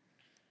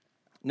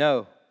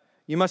 No.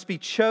 You must be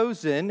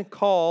chosen,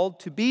 called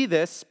to be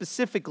this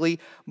specifically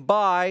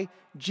by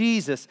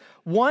Jesus.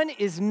 One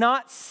is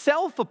not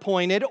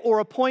self-appointed or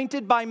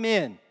appointed by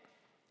men,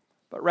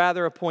 but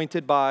rather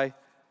appointed by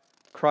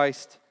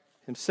Christ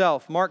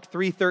himself. Mark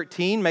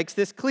 3:13 makes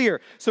this clear.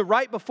 So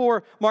right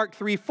before Mark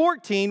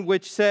 3:14,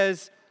 which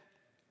says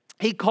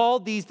he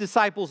called these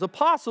disciples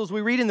apostles,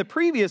 we read in the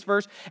previous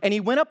verse, and he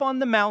went up on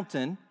the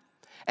mountain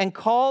and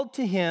called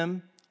to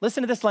him,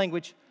 listen to this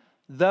language,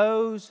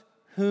 those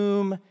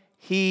whom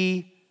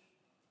he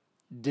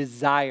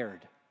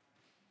desired,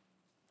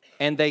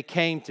 and they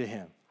came to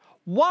him.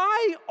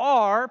 Why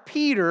are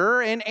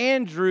Peter and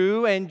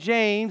Andrew and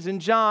James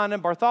and John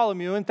and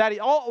Bartholomew and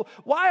Thaddeus,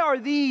 why are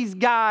these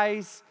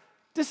guys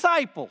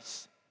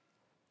disciples?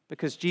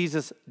 Because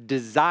Jesus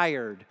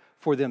desired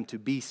for them to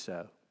be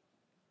so.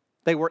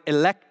 They were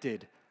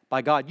elected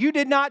by God. You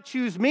did not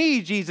choose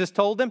me, Jesus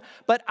told them,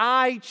 but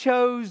I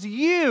chose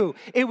you.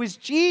 It was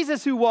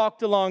Jesus who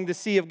walked along the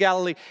Sea of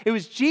Galilee. It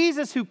was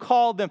Jesus who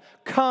called them,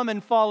 come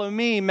and follow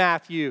me,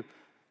 Matthew,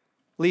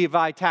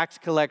 Levi, tax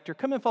collector,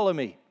 come and follow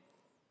me.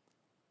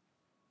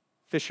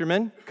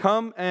 Fishermen,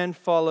 come and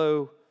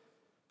follow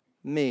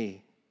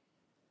me.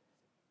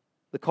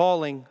 The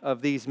calling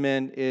of these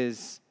men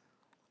is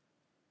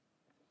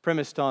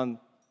premised on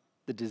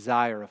the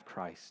desire of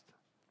Christ.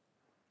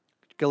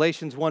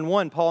 Galatians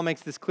 1:1, Paul makes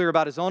this clear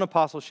about his own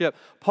apostleship.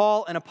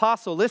 Paul, an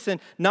apostle,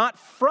 listen, not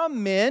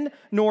from men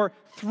nor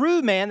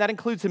through man, that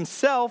includes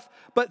himself,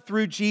 but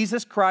through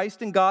Jesus Christ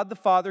and God the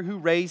Father who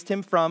raised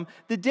him from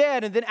the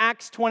dead. And then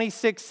Acts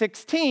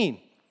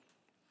 26:16.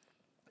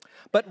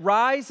 But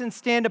rise and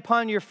stand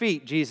upon your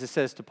feet, Jesus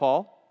says to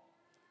Paul.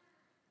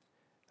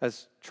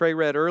 As Trey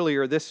read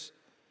earlier, this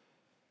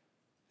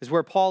is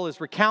where Paul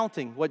is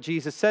recounting what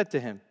Jesus said to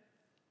him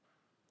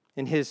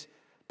in his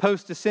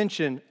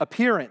post-ascension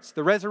appearance.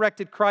 The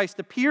resurrected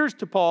Christ appears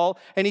to Paul,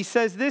 and he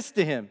says this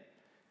to him: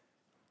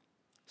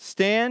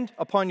 stand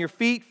upon your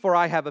feet, for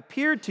I have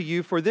appeared to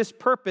you for this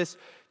purpose,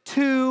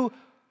 to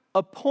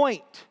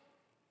appoint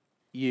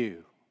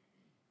you.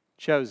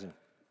 Chosen,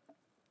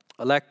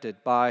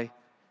 elected by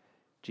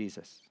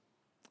Jesus.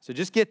 So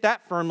just get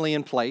that firmly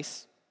in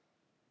place.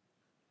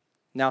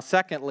 Now,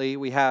 secondly,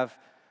 we have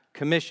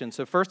commission.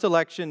 So first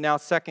election, now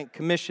second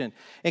commission.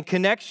 In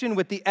connection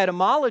with the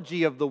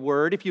etymology of the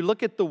word, if you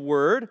look at the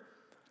word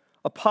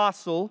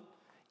apostle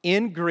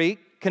in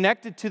Greek,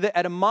 connected to the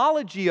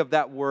etymology of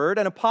that word,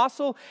 an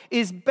apostle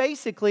is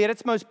basically, at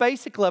its most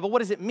basic level, what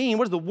does it mean?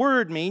 What does the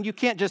word mean? You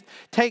can't just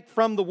take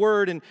from the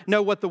word and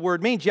know what the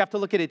word means. You have to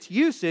look at its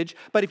usage.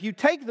 But if you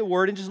take the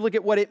word and just look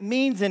at what it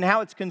means and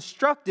how it's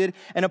constructed,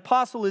 an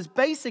apostle is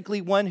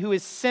basically one who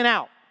is sent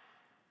out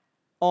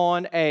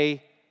on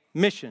a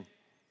mission.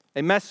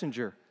 A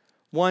messenger,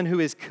 one who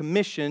is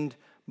commissioned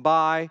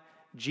by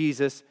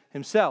Jesus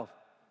himself.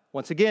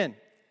 Once again,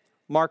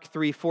 Mark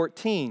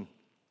 3:14.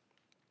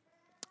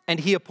 And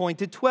he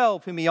appointed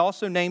 12, whom he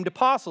also named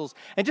apostles.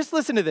 And just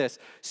listen to this,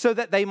 so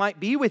that they might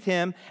be with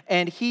him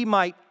and he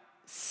might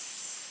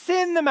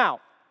send them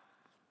out.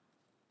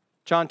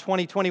 John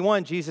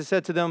 20:21, Jesus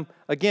said to them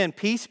again,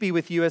 peace be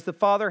with you, as the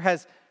Father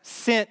has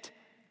sent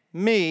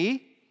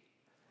me,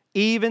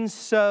 even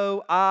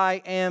so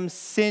I am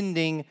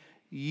sending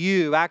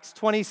you. Acts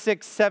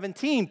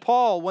 26:17,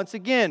 Paul, once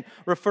again,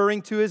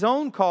 referring to his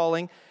own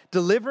calling,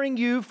 delivering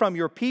you from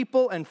your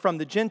people and from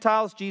the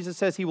Gentiles, Jesus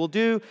says he will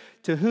do,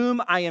 to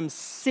whom I am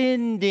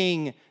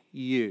sending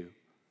you.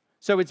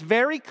 So it's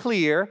very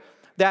clear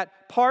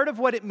that part of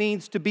what it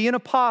means to be an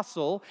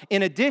apostle,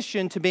 in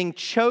addition to being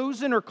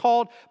chosen or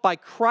called by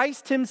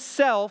Christ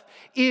himself,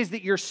 is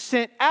that you're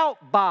sent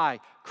out by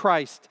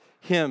Christ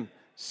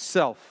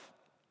himself.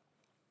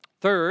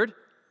 Third,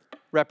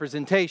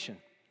 representation.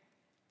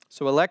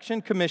 So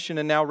election, commission,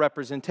 and now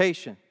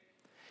representation.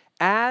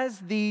 As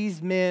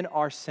these men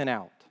are sent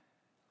out,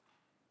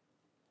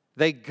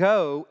 they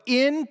go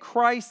in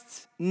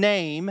Christ's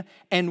name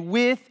and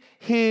with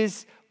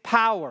his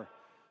power.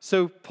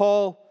 So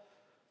Paul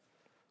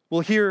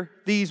will hear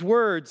these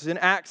words in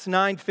Acts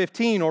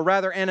 9:15, or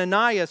rather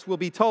Ananias will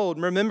be told.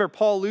 Remember,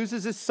 Paul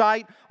loses his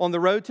sight on the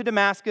road to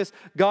Damascus.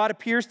 God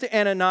appears to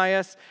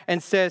Ananias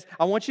and says,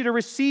 I want you to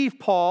receive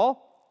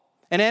Paul.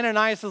 And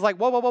Ananias is like,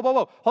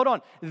 whoa, hold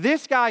on.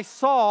 This guy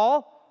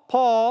Saul,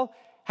 Paul,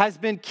 has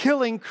been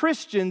killing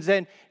Christians.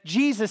 And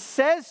Jesus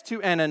says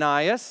to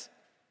Ananias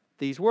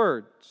these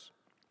words,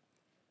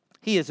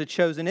 he is a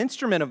chosen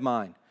instrument of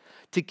mine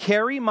to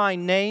carry my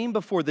name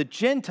before the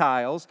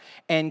Gentiles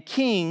and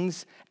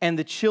kings and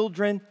the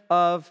children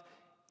of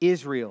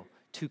Israel.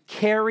 To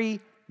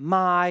carry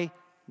my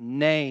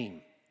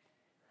name.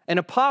 An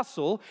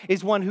apostle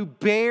is one who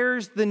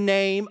bears the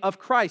name of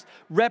Christ,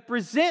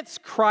 represents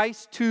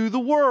Christ to the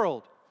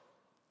world.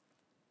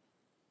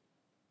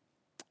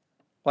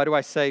 Why do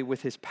I say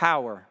with his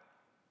power?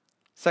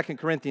 2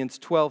 Corinthians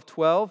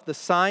 12:12, the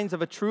signs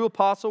of a true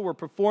apostle were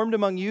performed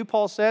among you,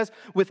 Paul says,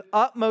 with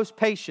utmost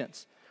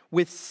patience,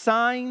 with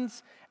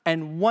signs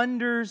and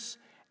wonders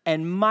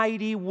and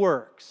mighty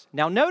works.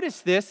 Now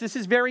notice this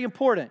is very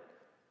important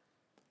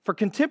for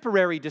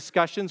contemporary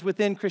discussions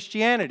within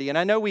Christianity. And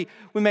I know we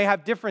may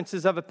have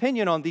differences of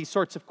opinion on these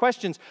sorts of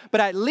questions, but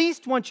I at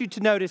least want you to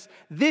notice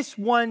this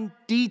one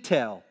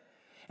detail.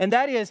 And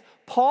that is,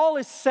 Paul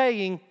is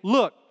saying,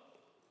 look,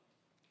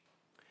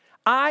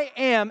 I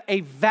am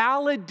a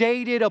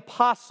validated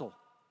apostle.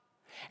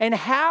 And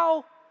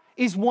how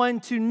is one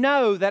to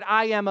know that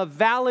I am a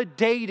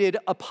validated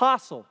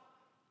apostle?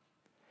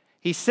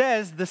 He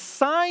says the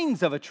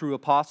signs of a true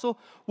apostle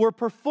were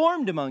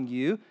performed among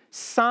you,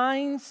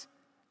 signs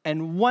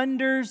and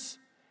wonders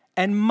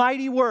and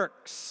mighty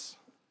works.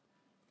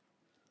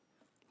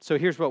 So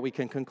here's what we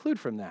can conclude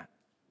from that.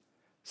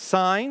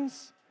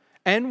 Signs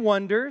and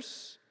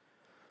wonders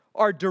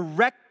are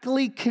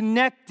directly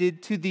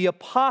connected to the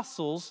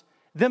apostles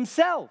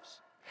themselves.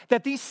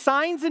 That these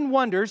signs and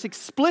wonders,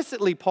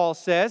 explicitly Paul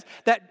says,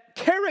 that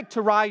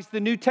characterize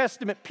the New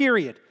Testament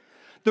period.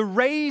 The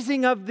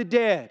raising of the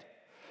dead.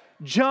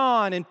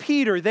 John and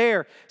Peter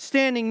there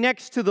standing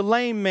next to the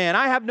lame man.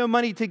 I have no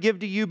money to give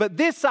to you, but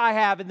this I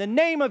have. In the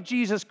name of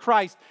Jesus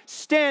Christ,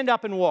 stand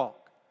up and walk.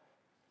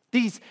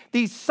 These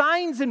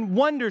signs and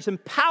wonders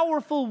and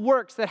powerful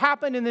works that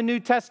happen in the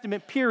New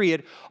Testament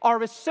period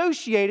are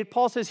associated,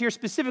 Paul says here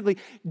specifically,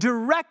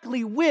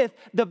 directly with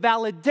the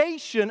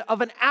validation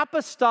of an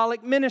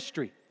apostolic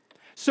ministry.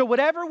 So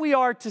whatever we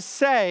are to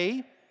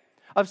say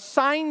of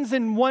signs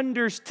and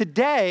wonders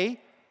today,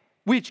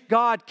 which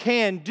God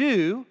can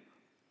do,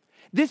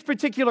 this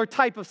particular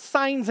type of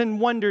signs and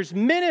wonders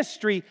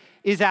ministry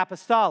is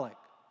apostolic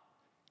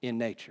in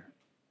nature.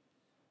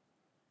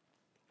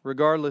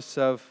 Regardless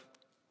of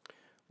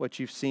what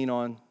you've seen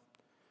on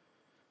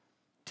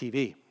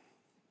TV.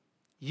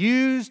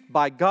 Used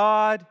by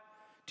God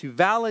to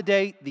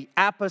validate the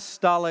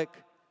apostolic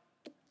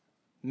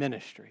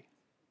ministry.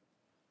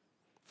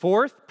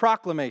 Fourth,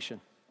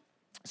 proclamation.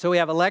 So we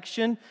have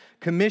election,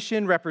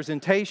 commission,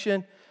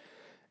 representation,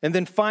 and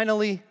then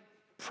finally,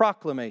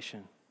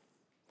 proclamation.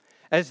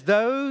 As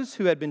those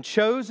who had been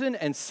chosen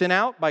and sent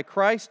out by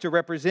Christ to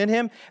represent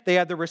Him, they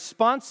had the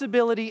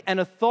responsibility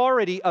and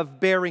authority of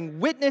bearing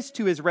witness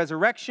to His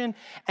resurrection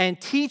and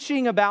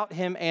teaching about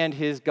Him and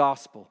His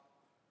gospel.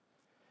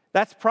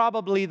 That's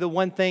probably the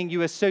one thing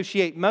you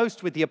associate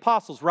most with the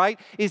apostles, right?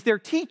 Is their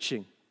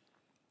teaching.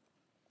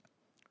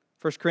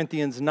 1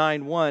 Corinthians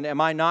 9:1, am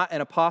I not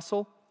an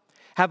apostle?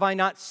 Have I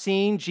not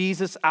seen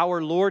Jesus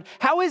our Lord?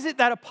 How is it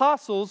that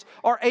apostles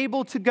are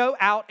able to go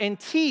out and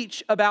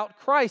teach about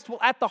Christ? Well,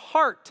 at the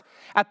heart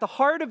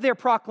of their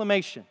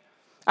proclamation,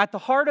 at the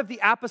heart of the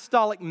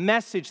apostolic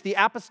message, the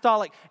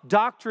apostolic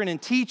doctrine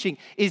and teaching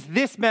is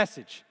this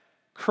message: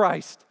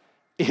 Christ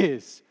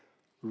is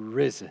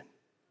risen.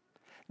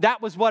 That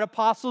was what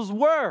apostles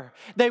were.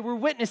 They were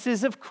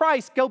witnesses of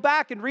Christ. Go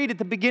back and read at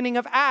the beginning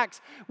of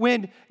Acts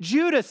when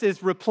Judas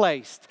is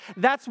replaced.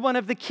 That's one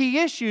of the key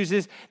issues,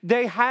 is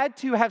they had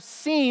to have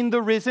seen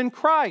the risen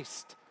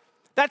Christ.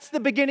 That's the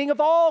beginning of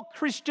all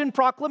Christian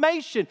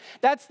proclamation.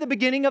 That's the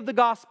beginning of the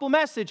gospel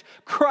message.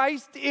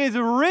 Christ is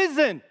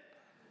risen,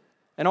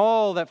 and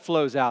all that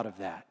flows out of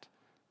that.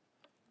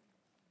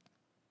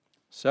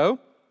 So,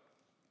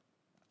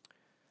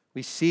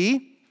 we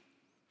see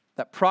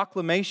that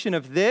proclamation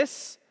of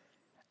this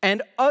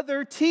and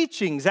other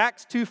teachings.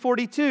 Acts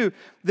 2:42,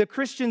 the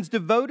Christians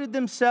devoted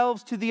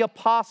themselves to the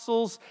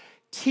apostles'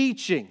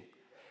 teaching.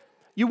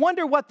 You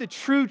wonder what the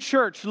true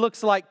church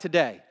looks like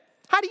today.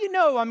 How do you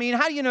know?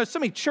 How do you know so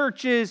many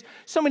churches,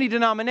 so many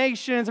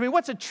denominations?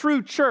 What's a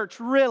true church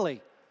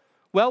really?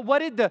 Well, what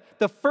did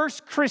the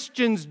first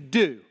Christians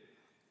do?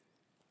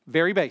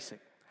 Very basic.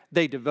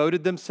 They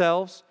devoted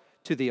themselves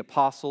to the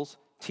apostles'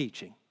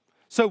 teaching.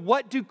 So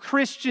what do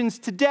Christians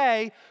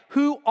today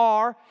who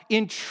are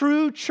in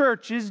true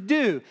churches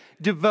do?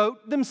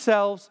 Devote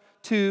themselves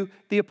to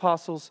the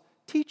apostles'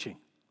 teaching.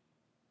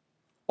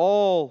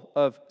 All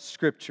of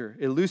Scripture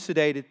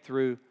elucidated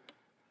through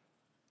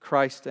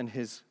Christ and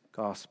His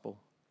gospel.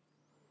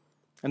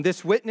 And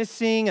this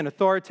witnessing and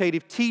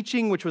authoritative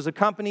teaching, which was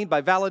accompanied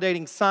by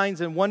validating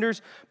signs and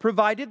wonders,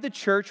 provided the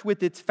church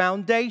with its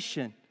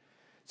foundation.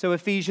 So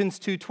Ephesians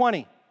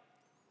 2:20,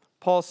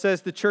 Paul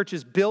says the church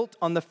is built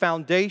on the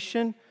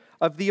foundation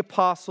of the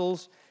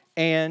apostles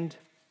and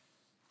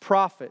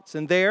prophets.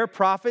 And there,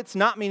 prophets,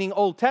 not meaning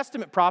Old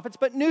Testament prophets,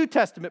 but New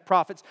Testament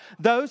prophets,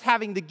 those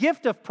having the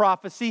gift of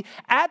prophecy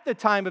at the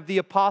time of the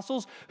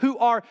apostles who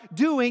are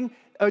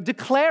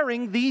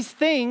declaring these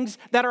things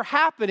that are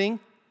happening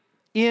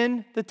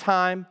in the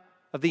time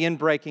of the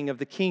inbreaking of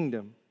the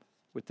kingdom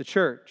with the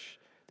church.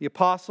 The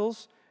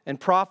apostles and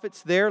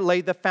prophets there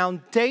lay the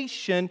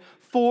foundation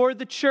for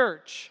the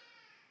church,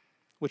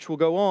 which will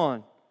go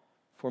on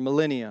for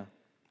millennia.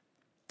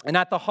 And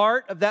at the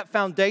heart of that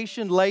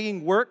foundation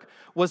laying work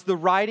was the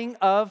writing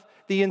of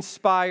the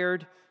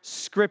inspired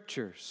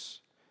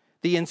Scriptures,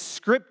 the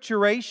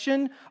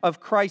inscripturation of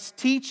Christ's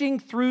teaching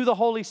through the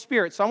Holy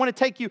Spirit. So I want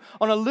to take you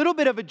on a little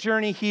bit of a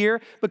journey here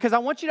because I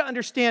want you to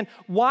understand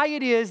why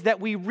it is that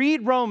we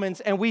read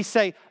Romans and we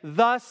say,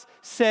 "Thus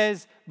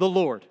says the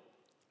Lord."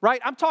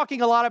 Right? I'm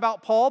talking a lot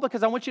about Paul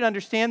because I want you to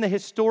understand the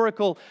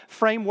historical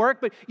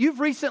framework, but you've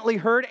recently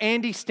heard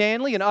Andy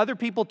Stanley and other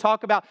people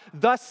talk about,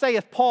 "Thus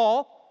saith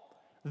Paul,"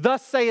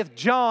 "Thus saith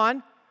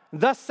John,"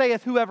 "Thus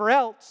saith whoever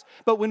else."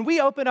 But when we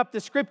open up the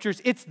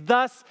Scriptures, it's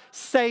 "Thus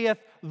saith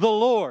the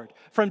Lord,"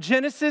 from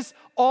Genesis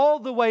all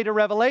the way to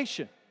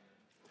Revelation.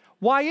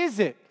 Why is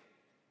it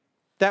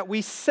that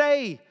we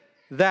say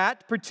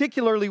that,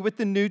 particularly with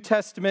the New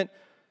Testament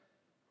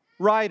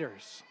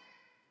writers?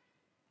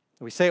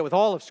 We say it with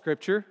all of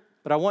Scripture,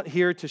 but I want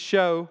here to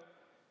show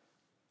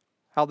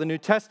how the New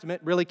Testament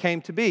really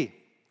came to be.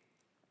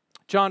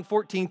 John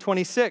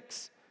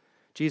 14:26,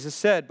 Jesus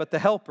said, "But the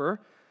Helper,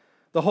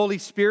 the Holy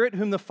Spirit,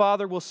 whom the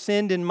Father will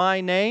send in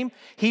my name,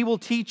 He will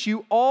teach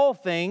you all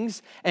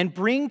things and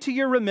bring to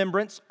your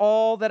remembrance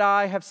all that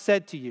I have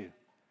said to you."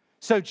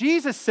 So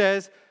Jesus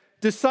says,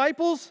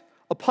 disciples,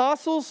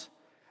 apostles,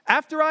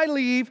 after I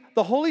leave,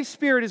 the Holy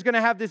Spirit is going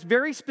to have this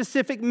very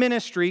specific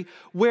ministry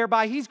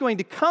whereby He's going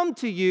to come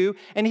to you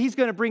and He's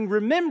going to bring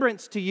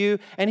remembrance to you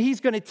and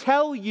He's going to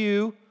tell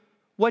you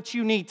what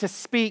you need to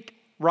speak,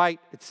 write,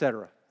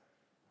 etc.,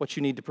 what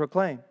you need to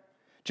proclaim.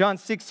 John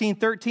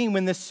 16:13,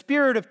 when the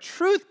Spirit of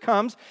truth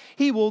comes,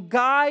 He will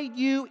guide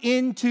you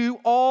into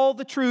all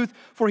the truth,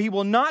 for He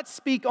will not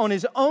speak on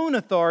His own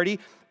authority,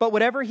 but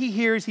whatever He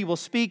hears, He will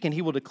speak, and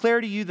He will declare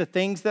to you the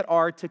things that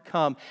are to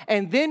come.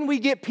 And then we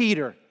get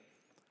Peter,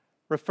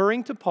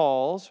 referring to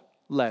Paul's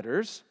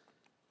letters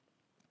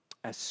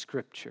as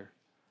Scripture.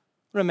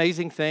 What an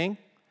amazing thing.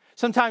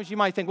 Sometimes you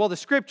might think, well, the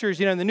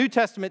Scriptures, in the New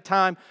Testament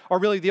time are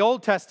really the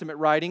Old Testament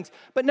writings.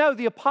 But no,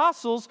 the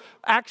apostles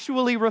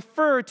actually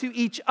refer to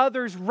each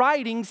other's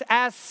writings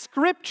as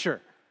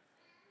Scripture.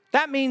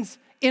 That means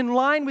in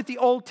line with the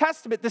Old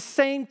Testament, the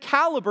same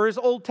caliber as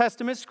Old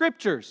Testament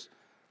Scriptures.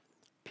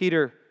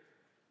 Peter,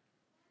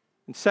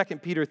 in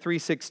 2 Peter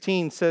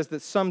 3:16, says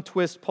that some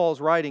twist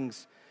Paul's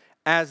writings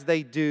as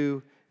they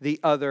do the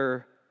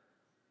other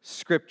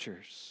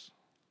Scriptures.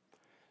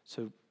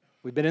 So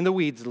we've been in the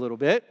weeds a little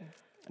bit.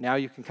 Now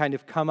you can kind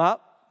of come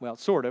up, well,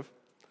 sort of,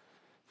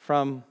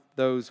 from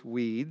those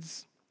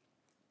weeds.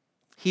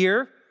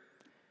 Here,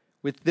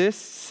 with this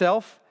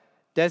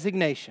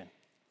self-designation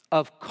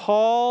of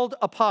called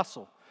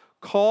apostle,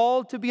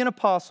 called to be an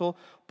apostle,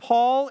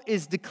 Paul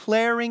is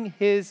declaring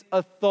his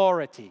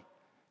authority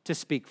to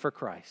speak for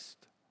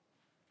Christ.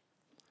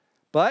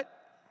 But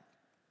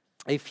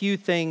a few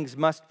things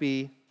must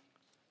be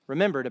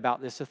remembered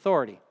about this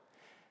authority.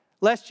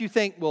 Lest you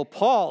think, well,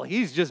 Paul,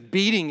 he's just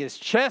beating his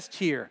chest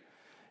here.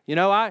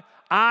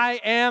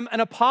 I am an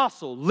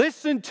apostle.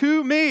 Listen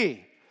to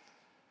me.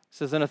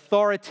 This is an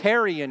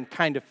authoritarian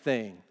kind of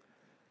thing.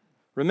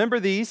 Remember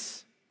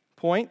these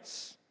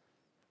points?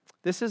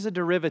 This is a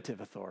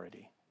derivative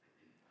authority.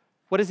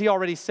 What has he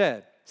already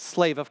said?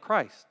 Slave of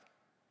Christ.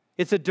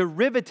 It's a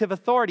derivative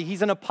authority.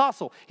 He's an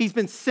apostle. He's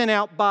been sent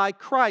out by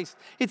Christ.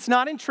 It's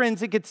not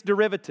intrinsic, it's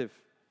derivative.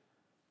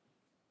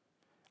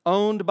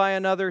 Owned by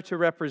another to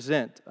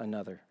represent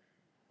another.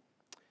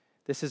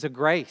 This is a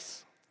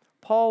grace.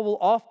 Paul will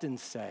often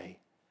say,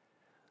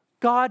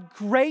 God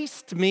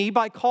graced me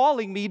by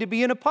calling me to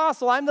be an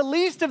apostle. I'm the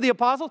least of the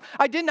apostles.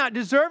 I did not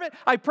deserve it.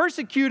 I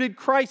persecuted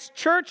Christ's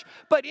church,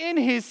 but in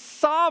His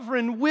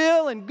sovereign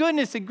will and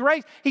goodness and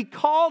grace, He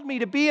called me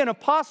to be an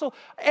apostle.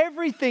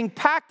 Everything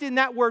packed in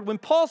that word. When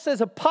Paul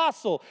says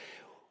apostle,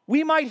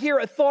 we might hear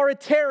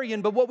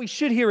authoritarian, but what we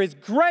should hear is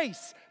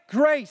grace,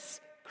 grace,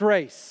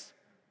 grace.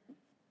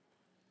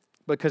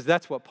 Because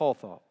that's what Paul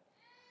thought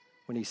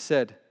when he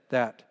said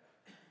that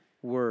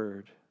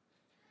word.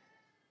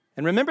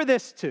 And remember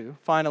this too,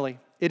 finally,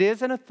 it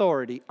is an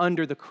authority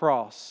under the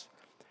cross.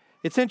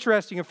 It's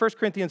interesting, in 1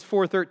 Corinthians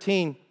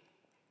 4:13,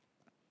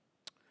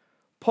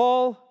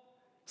 Paul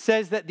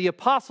says that the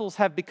apostles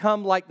have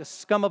become like the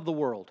scum of the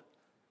world.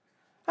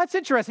 That's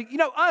interesting. You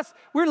know,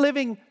 we're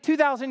living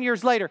 2,000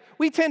 years later.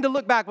 We tend to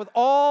look back with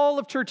all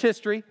of church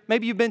history.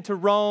 Maybe you've been to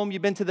Rome,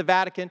 you've been to the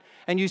Vatican,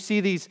 and you see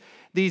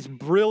these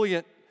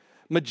brilliant,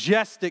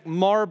 majestic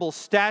marble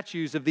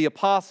statues of the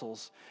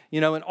apostles, you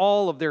know, in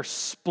all of their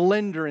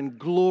splendor and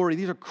glory.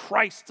 These are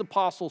Christ's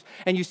apostles,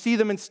 and you see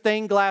them in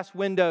stained glass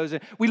windows.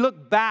 And we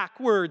look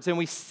backwards and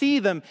we see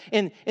them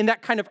in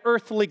that kind of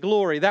earthly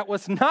glory. That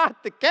was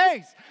not the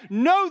case.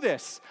 Know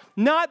this,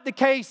 not the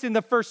case in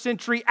the first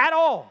century at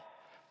all,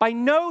 by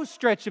no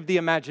stretch of the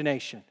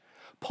imagination.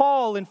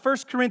 Paul in 1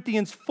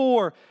 Corinthians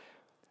 4,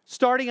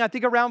 starting, I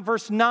think, around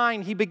verse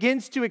 9, he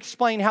begins to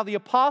explain how the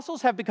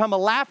apostles have become a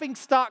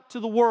laughingstock to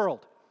the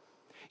world.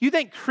 You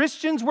think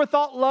Christians were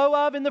thought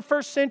low of in the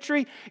first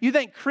century? You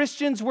think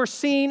Christians were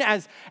seen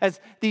as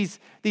these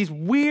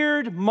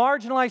weird,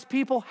 marginalized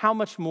people? How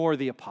much more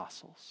the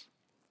apostles?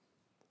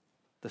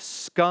 The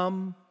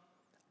scum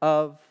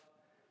of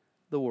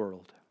the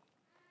world.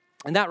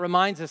 And that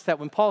reminds us that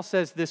when Paul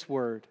says this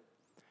word,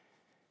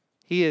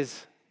 he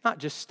is not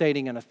just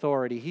stating an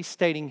authority, he's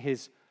stating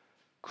his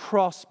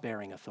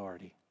cross-bearing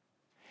authority.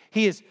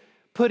 He is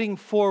putting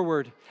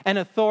forward an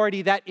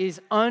authority that is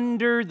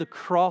under the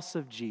cross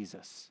of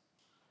Jesus.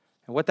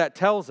 And what that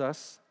tells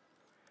us,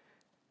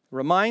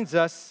 reminds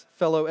us,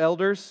 fellow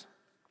elders,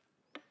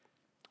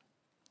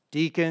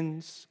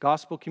 deacons,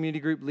 gospel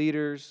community group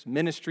leaders,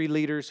 ministry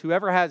leaders,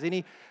 whoever has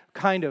any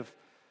kind of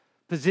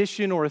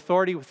position or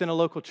authority within a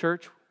local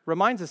church,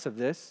 reminds us of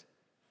this.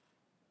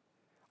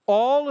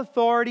 All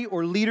authority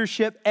or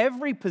leadership,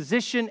 every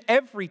position,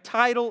 every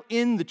title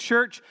in the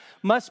church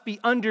must be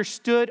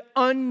understood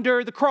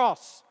under the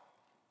cross.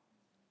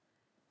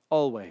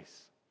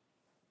 Always.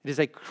 It is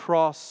a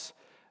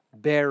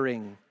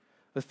cross-bearing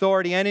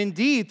authority. And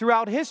indeed,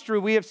 throughout history,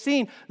 we have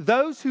seen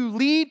those who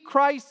lead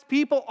Christ's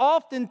people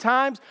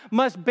oftentimes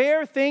must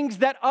bear things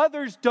that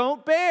others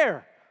don't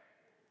bear.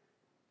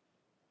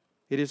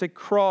 It is a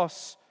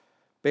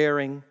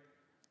cross-bearing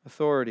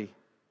authority.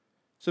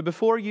 So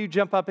before you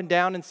jump up and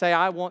down and say,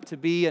 I want to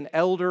be an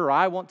elder, or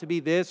I want to be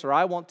this, or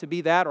I want to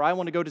be that, or I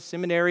want to go to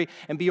seminary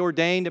and be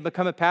ordained and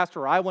become a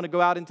pastor, or I want to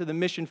go out into the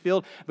mission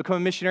field, become a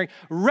missionary,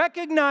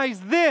 recognize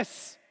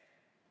this,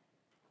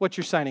 what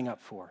you're signing up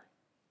for.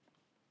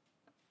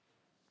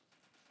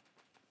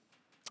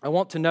 I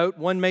want to note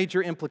one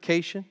major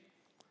implication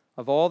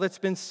of all that's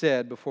been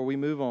said before we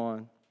move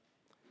on.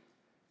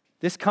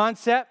 This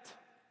concept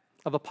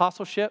of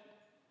apostleship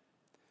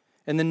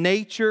and the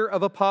nature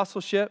of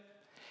apostleship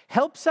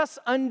helps us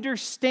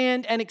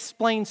understand and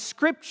explain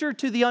Scripture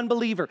to the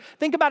unbeliever.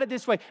 Think about it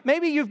this way.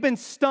 Maybe you've been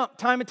stumped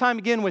time and time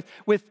again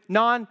with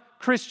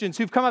non-Christians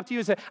who've come up to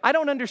you and said, I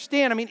don't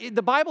understand. I mean,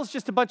 the Bible's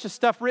just a bunch of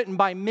stuff written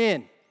by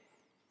men.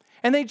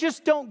 And they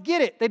just don't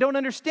get it. They don't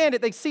understand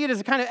it. They see it as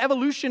a kind of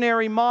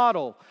evolutionary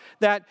model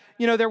that,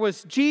 you know, there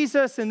was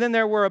Jesus and then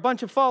there were a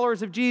bunch of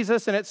followers of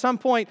Jesus, and at some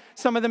point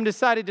some of them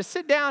decided to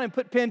sit down and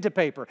put pen to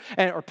paper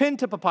or pen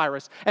to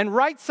papyrus and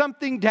write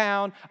something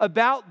down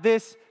about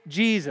this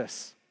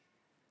Jesus.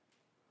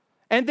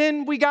 And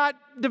then we got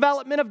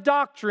development of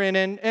doctrine,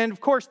 and of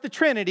course the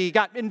Trinity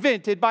got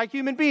invented by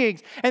human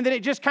beings, and then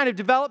it just kind of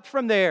developed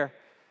from there.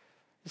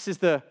 This is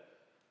the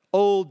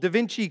old Da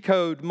Vinci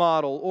Code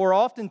model, or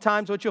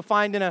oftentimes what you'll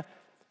find in a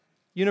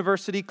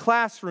university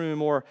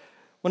classroom or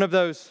one of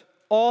those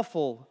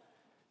awful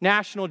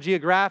National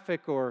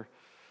Geographic or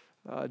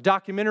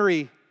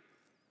documentary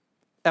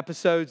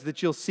episodes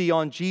that you'll see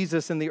on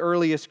Jesus and the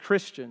earliest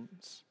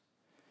Christians.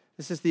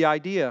 This is the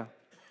idea.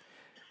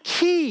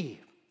 Key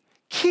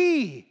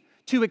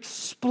to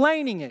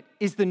explaining it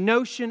is the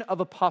notion of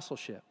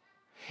apostleship.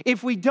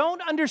 If we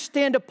don't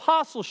understand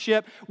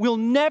apostleship, we'll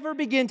never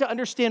begin to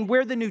understand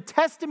where the New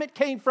Testament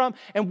came from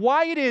and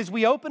why it is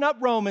we open up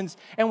Romans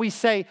and we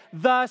say,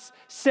 thus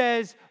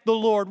says the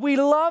Lord. We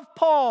love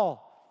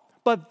Paul,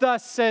 but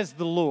thus says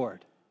the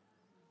Lord.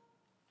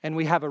 And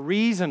we have a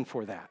reason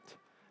for that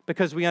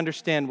because we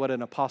understand what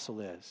an apostle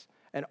is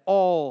and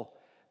all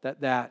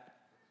that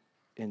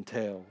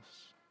entails.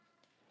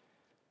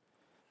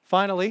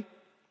 Finally,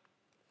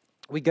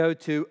 we go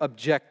to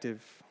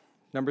objective.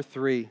 Number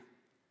 3.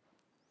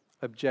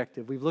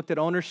 Objective. We've looked at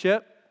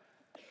ownership,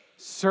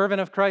 servant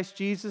of Christ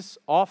Jesus,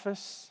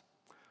 office,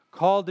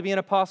 called to be an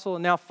apostle,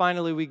 and now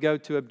finally we go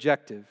to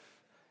objective.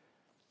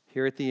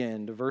 Here at the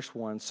end of verse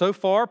 1. So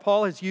far,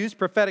 Paul has used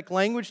prophetic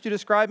language to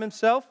describe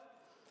himself.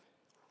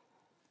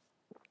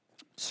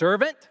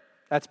 Servant,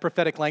 that's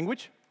prophetic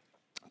language.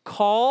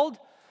 Called,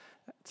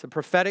 it's a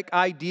prophetic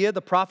idea.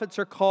 The prophets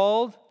are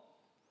called.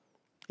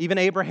 Even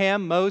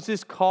Abraham,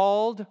 Moses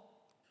called.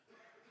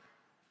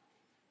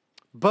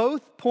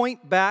 Both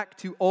point back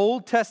to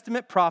Old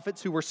Testament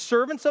prophets who were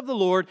servants of the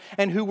Lord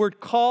and who were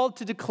called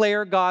to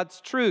declare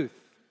God's truth.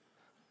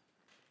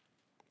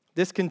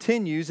 This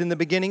continues in the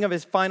beginning of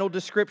his final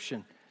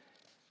description.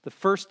 The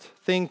first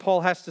thing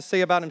Paul has to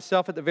say about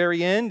himself at the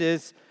very end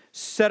is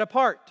set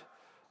apart,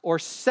 or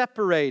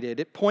separated.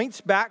 It points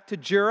back to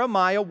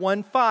Jeremiah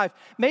 1:5.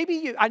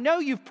 I know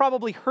you've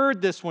probably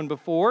heard this one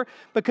before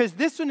because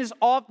this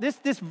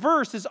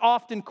verse is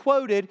often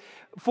quoted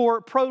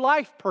for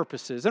pro-life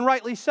purposes, and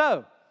rightly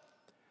so.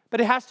 But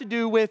it has to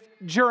do with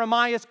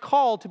Jeremiah's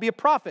call to be a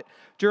prophet.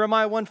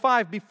 Jeremiah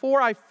 1:5, before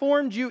I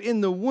formed you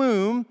in the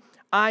womb,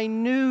 I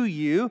knew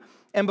you,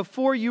 and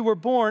before you were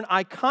born,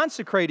 I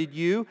consecrated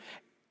you.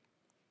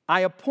 I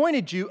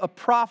appointed you a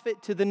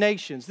prophet to the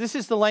nations. This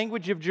is the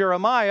language of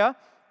Jeremiah.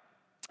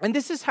 And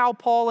this is how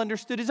Paul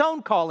understood his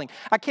own calling.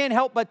 I can't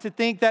help but to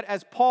think that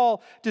as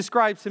Paul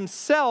describes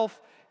himself,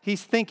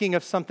 he's thinking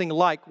of something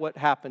like what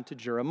happened to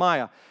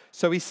Jeremiah.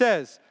 So he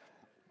says,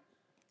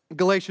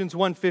 Galatians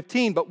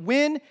 1:15, but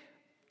when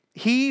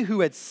he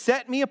who had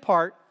set me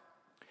apart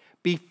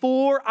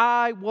before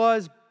I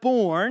was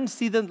born,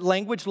 see the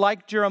language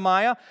like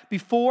Jeremiah,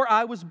 before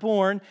I was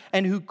born,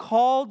 and who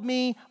called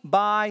me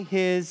by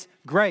his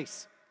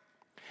grace.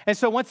 And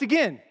so once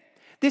again,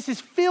 this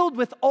is filled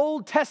with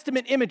Old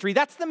Testament imagery.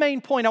 That's the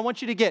main point I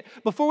want you to get.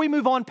 Before we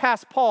move on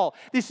past Paul,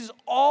 this is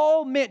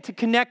all meant to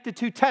connect the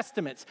two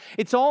testaments.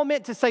 It's all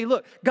meant to say,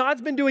 look,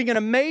 God's been doing an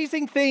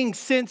amazing thing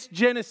since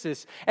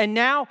Genesis, and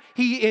now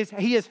He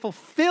has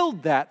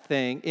fulfilled that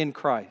thing in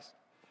Christ.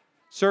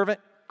 Servant,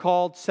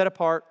 called, set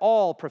apart,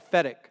 all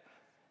prophetic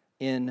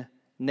in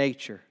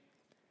nature.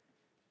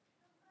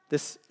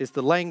 This is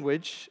the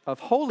language of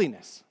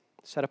holiness,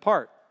 set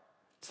apart.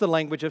 It's the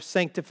language of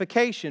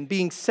sanctification,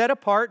 being set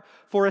apart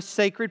for a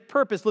sacred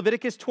purpose.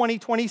 Leviticus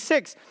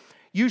 20:26.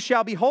 You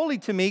shall be holy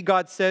to me,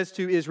 God says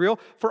to Israel,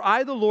 for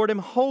I, the Lord, am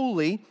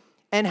holy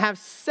and have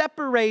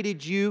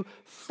separated you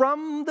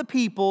from the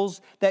peoples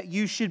that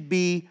you should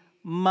be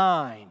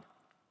mine.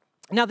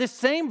 Now, this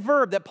same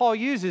verb that Paul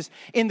uses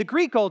in the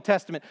Greek Old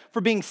Testament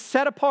for being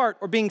set apart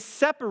or being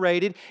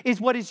separated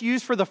is what is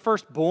used for the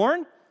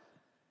firstborn.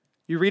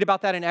 You read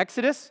about that in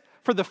Exodus.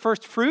 For the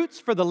first fruits,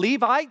 for the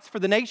Levites, for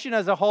the nation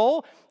as a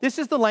whole. This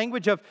is the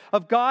language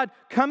of God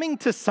coming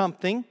to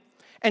something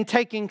and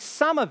taking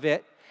some of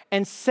it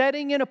and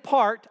setting it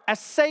apart as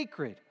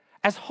sacred,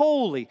 as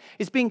holy.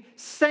 It's being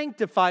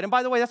sanctified. And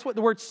by the way, that's what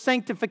the word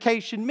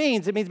sanctification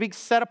means. It means being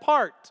set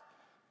apart.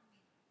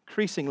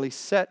 Increasingly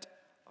set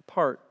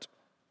apart.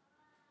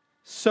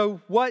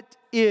 So what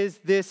is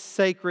this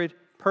sacred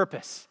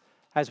purpose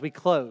as we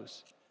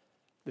close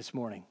this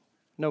morning?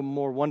 No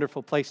more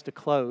wonderful place to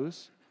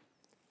close.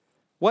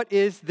 What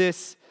is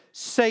this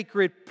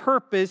sacred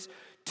purpose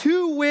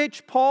to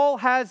which Paul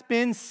has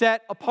been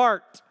set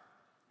apart?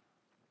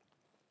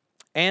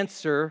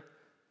 Answer,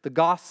 the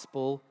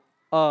gospel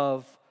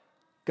of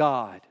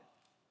God.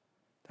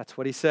 That's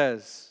what he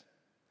says.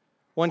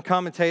 One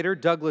commentator,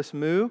 Douglas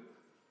Moo,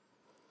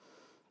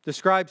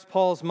 describes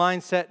Paul's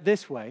mindset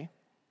this way.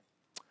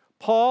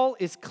 Paul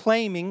is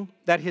claiming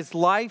that his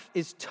life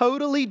is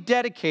totally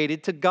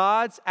dedicated to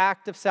God's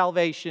act of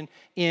salvation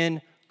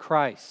in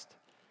Christ.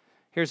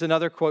 Here's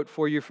another quote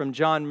for you from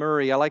John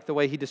Murray. I like the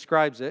way he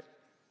describes it.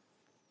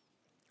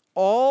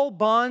 All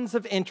bonds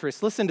of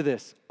interest, listen to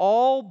this,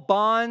 all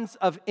bonds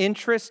of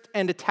interest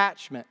and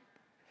attachment,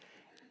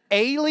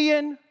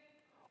 alien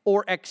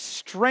or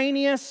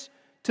extraneous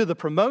to the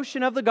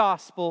promotion of the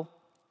gospel,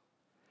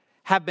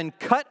 have been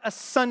cut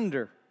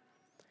asunder,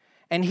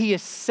 and he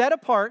is set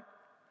apart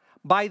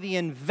by the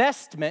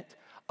investment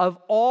of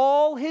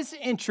all his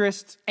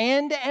interests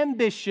and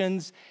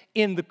ambitions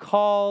in the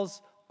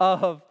cause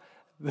of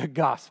the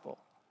gospel.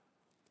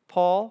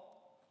 Paul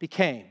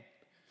became,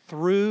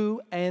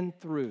 through and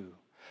through,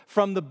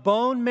 from the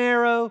bone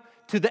marrow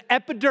to the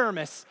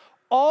epidermis,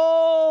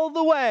 all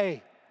the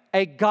way,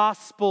 a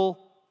gospel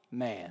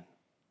man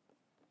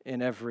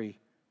in every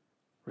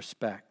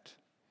respect.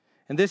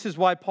 And this is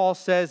why Paul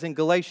says in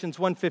Galatians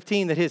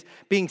 1:15 that his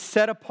being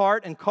set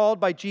apart and called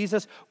by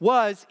Jesus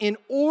was in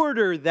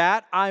order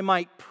that I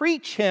might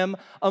preach him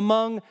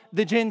among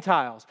the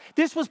Gentiles.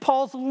 This was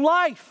Paul's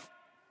life.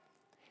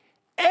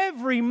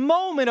 Every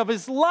moment of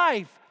his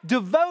life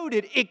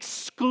devoted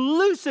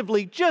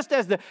exclusively, just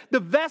as the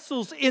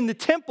vessels in the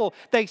temple,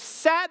 they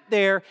sat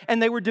there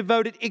and they were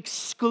devoted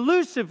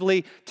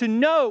exclusively to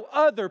no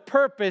other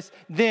purpose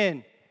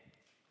than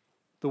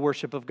the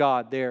worship of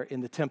God there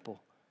in the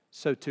temple.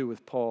 So too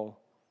with Paul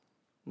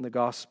in the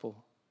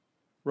gospel.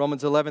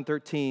 Romans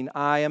 11:13,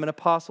 I am an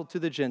apostle to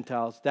the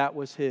Gentiles. That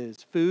was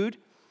his food.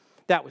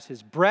 That was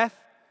his breath.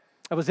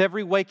 That was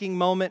every waking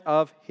moment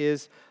of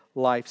his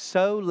life.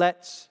 So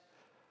let's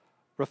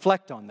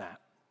reflect on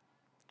that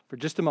for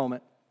just a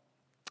moment.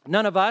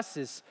 None of us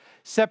is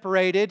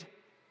separated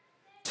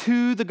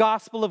to the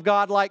gospel of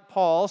God like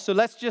Paul. So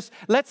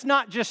let's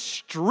not just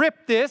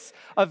strip this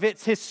of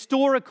its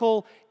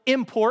historical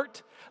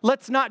import.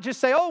 Let's not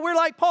just say, oh, we're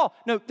like Paul.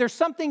 No, there's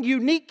something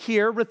unique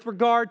here with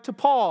regard to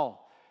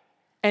Paul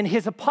and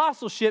his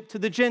apostleship to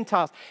the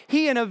Gentiles.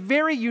 He, in a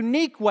very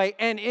unique way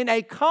and in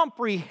a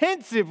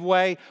comprehensive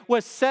way,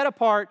 was set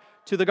apart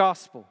to the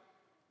gospel.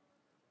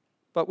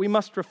 But we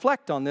must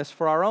reflect on this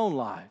for our own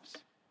lives.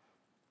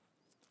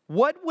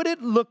 What would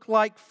it look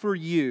like for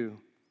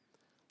you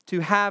to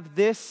have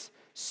this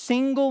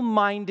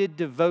single-minded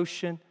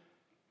devotion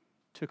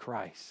to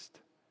Christ.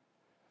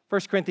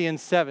 1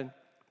 Corinthians 7,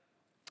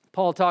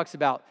 Paul talks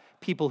about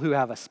people who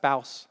have a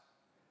spouse.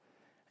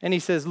 And he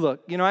says,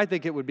 look, I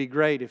think it would be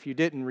great if you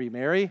didn't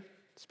remarry,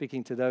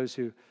 speaking to those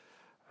who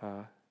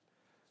the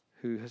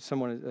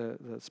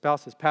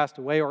spouse has passed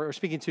away, or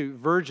speaking to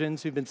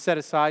virgins who've been set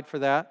aside for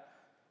that,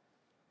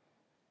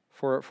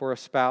 for a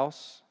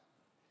spouse.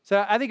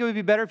 So I think it would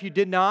be better if you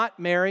did not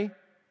marry.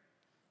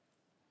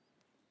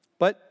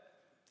 But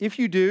if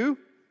you do,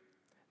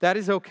 that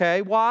is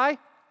okay. Why?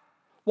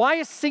 Why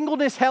is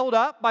singleness held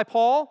up by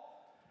Paul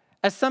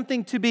as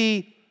something to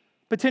be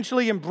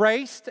potentially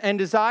embraced and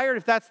desired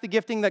if that's the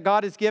gifting that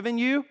God has given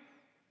you?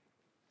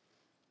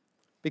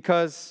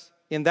 Because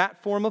in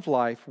that form of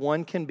life,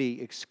 one can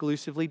be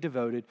exclusively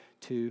devoted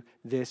to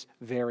this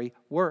very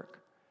work.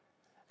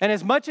 And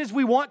as much as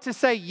we want to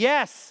say,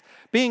 yes,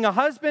 being a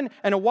husband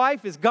and a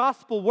wife is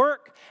gospel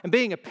work, and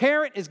being a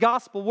parent is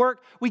gospel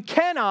work, we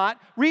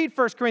cannot read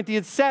 1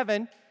 Corinthians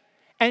 7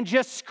 and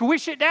just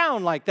squish it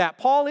down like that.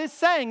 Paul is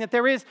saying that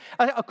there is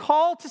a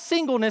call to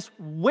singleness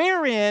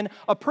wherein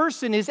a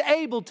person is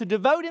able to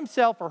devote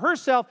himself or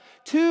herself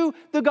to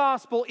the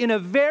gospel in a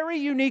very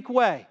unique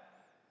way.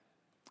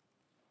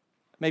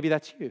 Maybe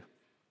that's you.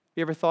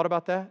 You ever thought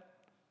about that?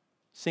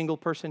 Single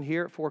person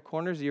here at Four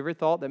Corners, you ever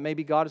thought that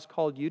maybe God has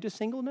called you to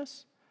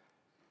singleness?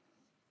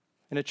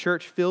 In a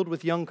church filled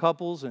with young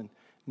couples and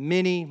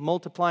many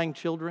multiplying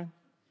children?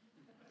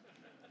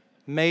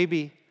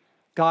 Maybe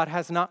God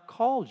has not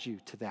called you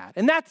to that.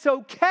 And that's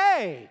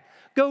okay.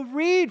 Go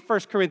read 1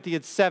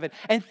 Corinthians 7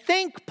 and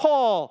think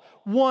Paul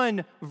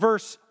 1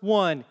 verse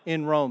 1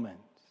 in Romans.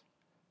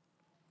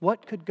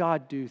 What could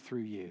God do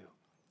through you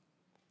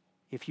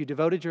if you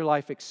devoted your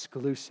life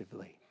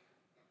exclusively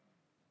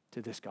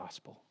to this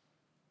gospel?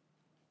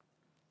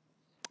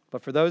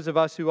 But for those of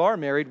us who are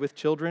married with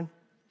children,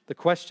 the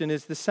question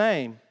is the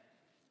same.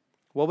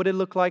 What would it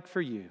look like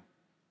for you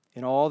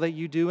in all that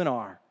you do and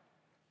are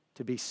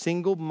to be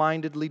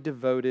single-mindedly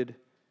devoted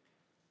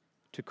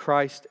to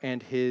Christ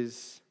and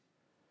His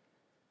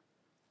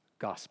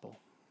gospel?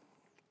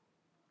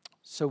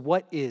 So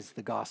what is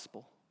the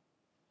gospel?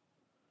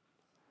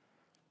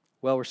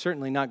 Well, we're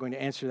certainly not going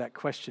to answer that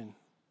question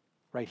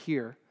right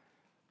here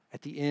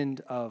at the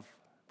end of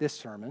this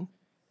sermon.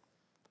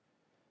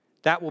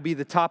 That will be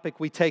the topic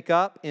we take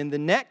up in the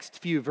next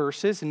few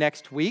verses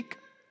next week.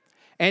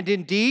 And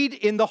indeed,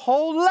 in the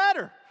whole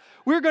letter,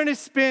 we're going to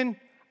spend,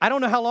 I don't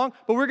know how long,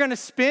 but we're going to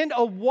spend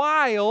a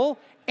while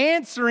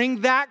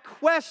answering that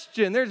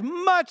question. There's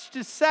much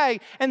to say,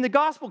 and the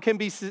gospel can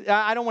be,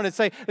 I don't want to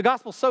say the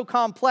gospel's so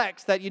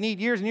complex that you need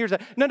years and years.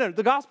 No,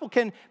 the gospel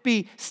can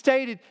be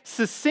stated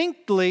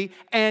succinctly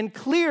and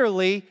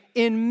clearly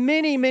in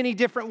many, many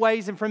different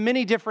ways and from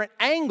many different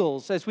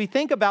angles. As we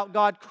think about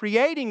God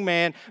creating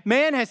man,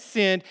 man has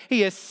sinned,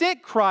 He has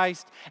sent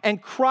Christ,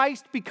 and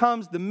Christ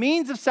becomes the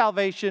means of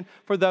salvation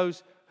for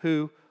those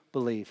who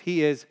believe.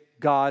 He is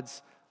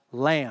God's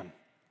Lamb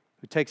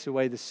who takes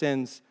away the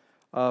sins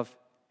of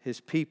His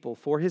people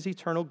for His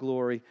eternal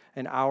glory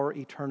and our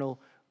eternal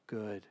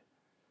good.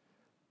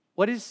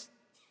 What is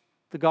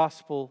the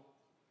gospel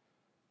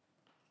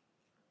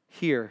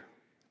here,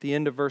 the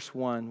end of verse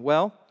 1?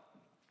 Well,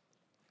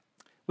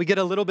 we get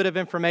a little bit of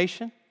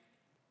information.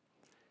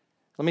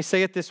 Let me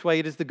say it this way,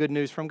 it is the good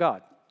news from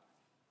God.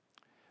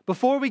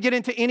 Before we get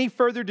into any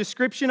further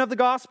description of the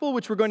gospel,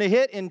 which we're going to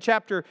hit in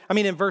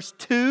verse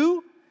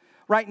 2,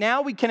 right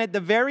now we can at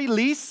the very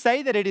least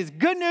say that it is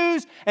good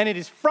news and it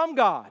is from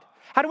God.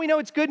 How do we know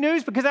it's good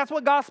news? Because that's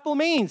what gospel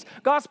means.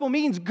 Gospel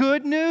means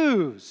good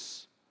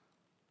news.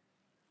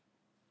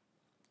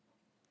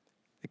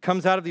 It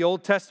comes out of the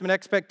Old Testament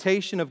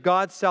expectation of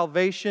God's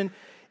salvation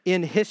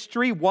in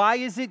history. Why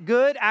is it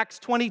good? Acts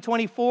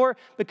 20:24,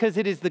 because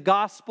it is the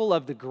gospel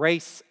of the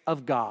grace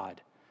of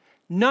God.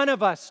 None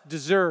of us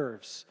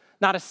deserves,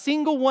 not a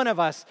single one of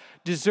us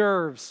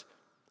deserves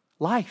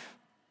life.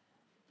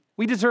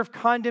 We deserve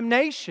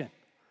condemnation.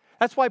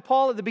 That's why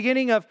Paul at the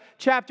beginning of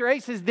chapter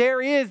 8 says,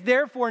 there is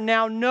therefore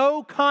now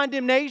no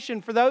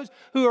condemnation for those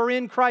who are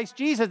in Christ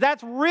Jesus.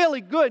 That's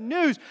really good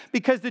news,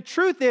 because the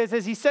truth is,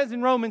 as he says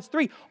in Romans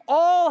 3,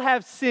 all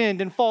have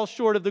sinned and fall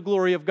short of the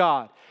glory of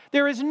God.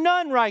 There is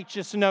none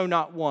righteous, no,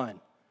 not one.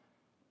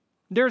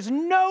 There's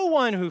no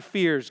one who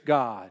fears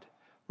God.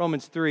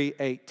 Romans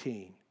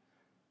 3:18.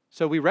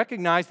 So we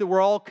recognize that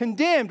we're all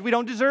condemned. We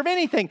don't deserve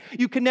anything.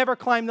 You can never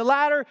climb the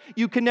ladder.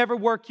 You can never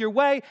work your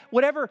way.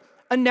 Whatever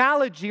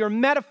analogy or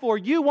metaphor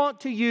you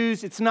want to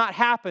use, it's not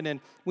happening.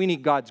 We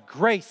need God's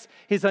grace,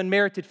 His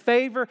unmerited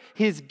favor,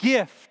 His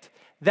gift.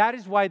 That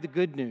is why the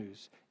good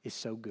news is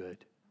so good.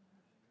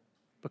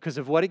 Because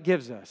of what it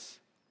gives us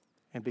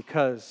and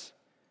because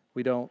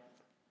we don't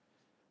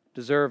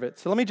deserve it.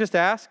 So let me just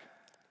ask,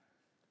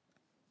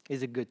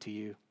 is it good to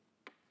you?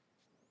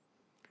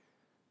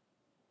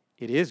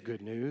 It is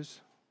good news.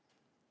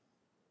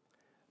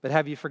 But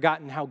have you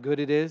forgotten how good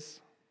it is?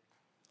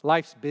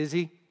 Life's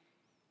busy.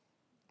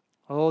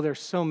 Oh, there's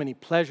so many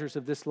pleasures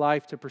of this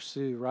life to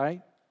pursue,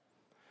 right?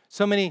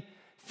 So many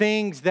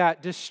things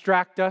that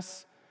distract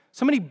us.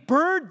 So many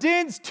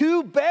burdens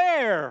to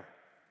bear.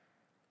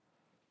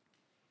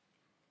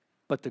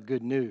 but the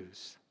good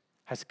news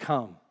has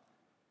come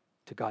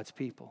to God's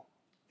people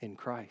in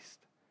Christ.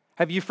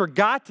 Have you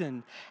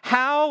forgotten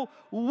how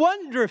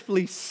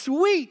wonderfully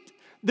sweet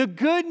the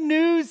good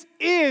news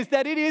is,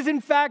 that it is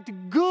in fact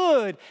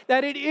good,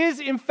 that it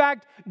is in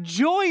fact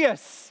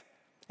joyous,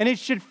 and it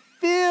should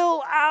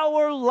fill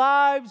our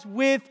lives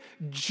with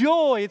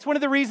joy. It's one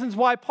of the reasons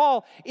why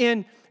Paul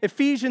in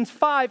Ephesians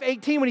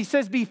 5:18, when he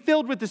says be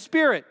filled with the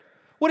Spirit,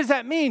 what does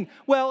that mean?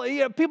 Well,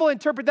 people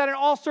interpret that in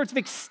all sorts of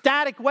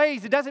ecstatic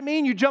ways. It doesn't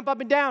mean you jump up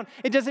and down.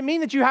 It doesn't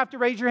mean that you have to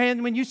raise your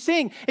hand when you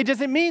sing. It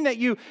doesn't mean that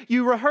you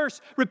rehearse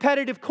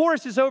repetitive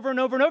choruses over and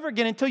over and over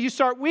again until you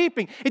start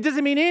weeping. It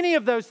doesn't mean any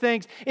of those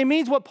things. It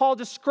means what Paul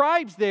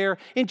describes there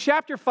in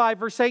chapter 5,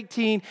 verse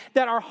 18,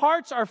 that our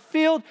hearts are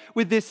filled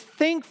with this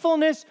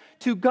thankfulness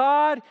to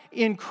God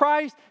in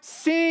Christ,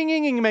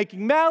 singing and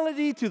making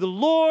melody to the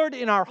Lord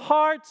in our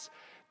hearts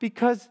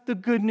because the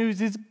good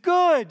news is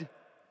good.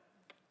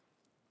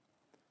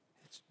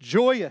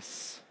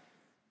 Joyous.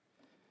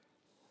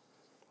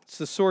 It's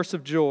the source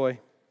of joy.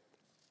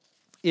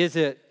 Is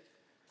it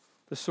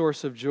the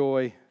source of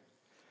joy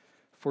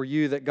for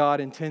you that God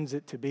intends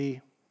it to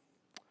be?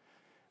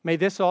 May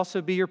this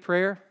also be your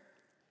prayer.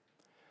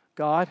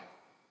 God,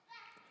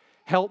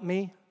 help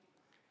me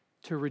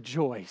to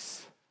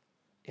rejoice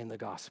in the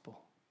gospel.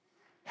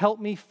 Help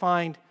me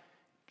find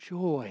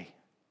joy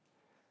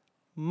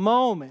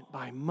moment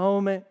by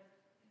moment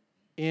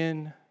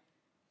in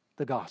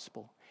the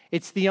gospel.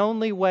 It's the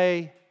only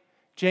way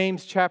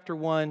James chapter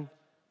 1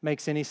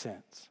 makes any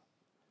sense.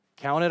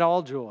 Count it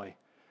all joy,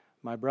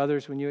 my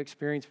brothers, when you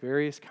experience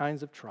various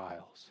kinds of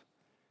trials,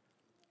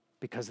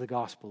 because the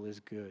gospel is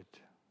good.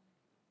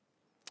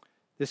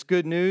 This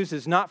good news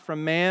is not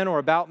from man or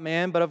about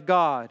man, but of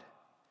God.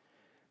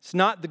 It's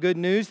not the good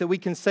news that we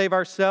can save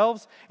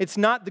ourselves. It's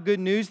not the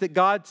good news that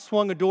God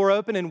swung a door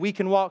open and we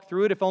can walk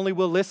through it if only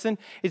we'll listen.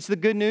 It's the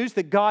good news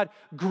that God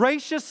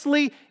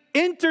graciously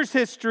enters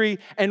history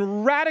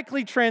and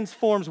radically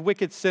transforms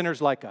wicked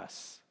sinners like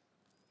us.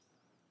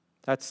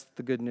 That's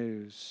the good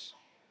news.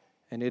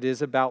 And it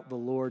is about the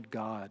Lord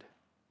God.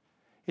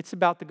 It's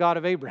about the God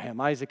of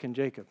Abraham, Isaac, and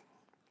Jacob.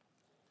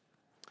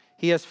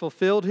 He has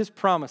fulfilled His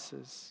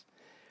promises.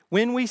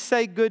 When we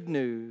say good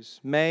news,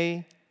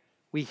 may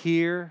we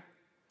hear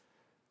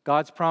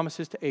God's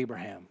promises to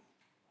Abraham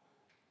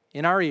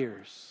in our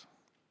ears,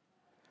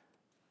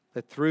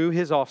 that through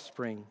his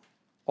offspring,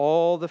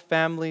 all the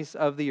families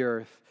of the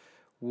earth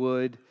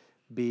would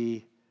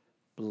be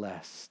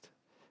blessed.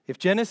 If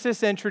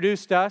Genesis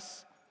introduced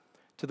us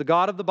to the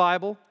God of the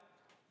Bible,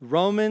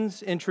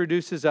 Romans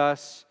introduces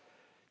us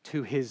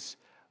to his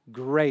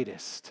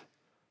greatest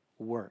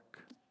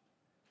work: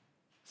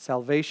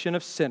 salvation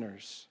of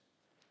sinners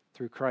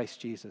through Christ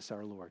Jesus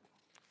our Lord.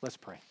 Let's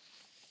pray.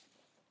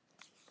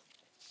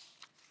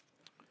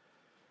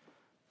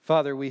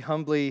 Father, we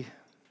humbly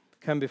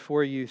come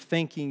before you,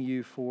 thanking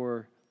you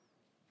for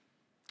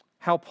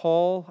how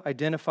Paul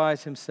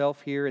identifies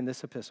himself here in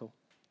this epistle.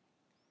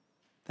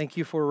 Thank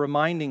you for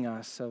reminding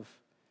us of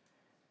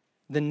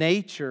the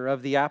nature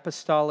of the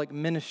apostolic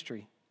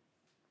ministry.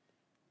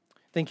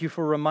 Thank you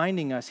for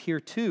reminding us here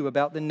too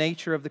about the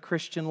nature of the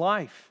Christian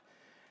life.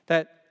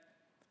 That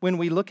when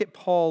we look at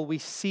Paul, we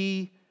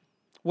see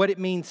what it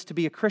means to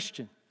be a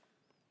Christian.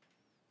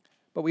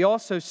 But we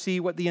also see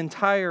what the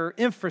entire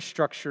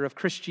infrastructure of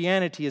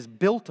Christianity is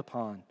built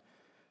upon: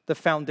 the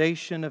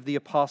foundation of the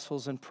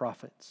apostles and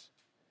prophets.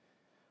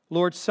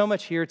 Lord, so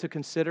much here to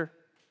consider.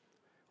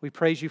 We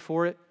praise you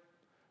for it.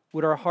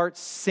 Would our hearts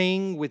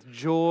sing with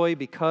joy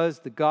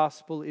because the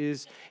gospel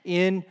is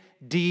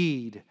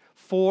indeed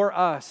for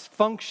us,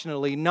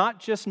 functionally, not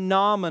just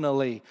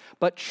nominally,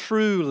 but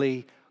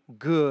truly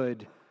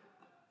good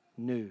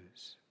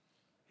news.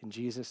 In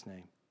Jesus'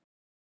 name.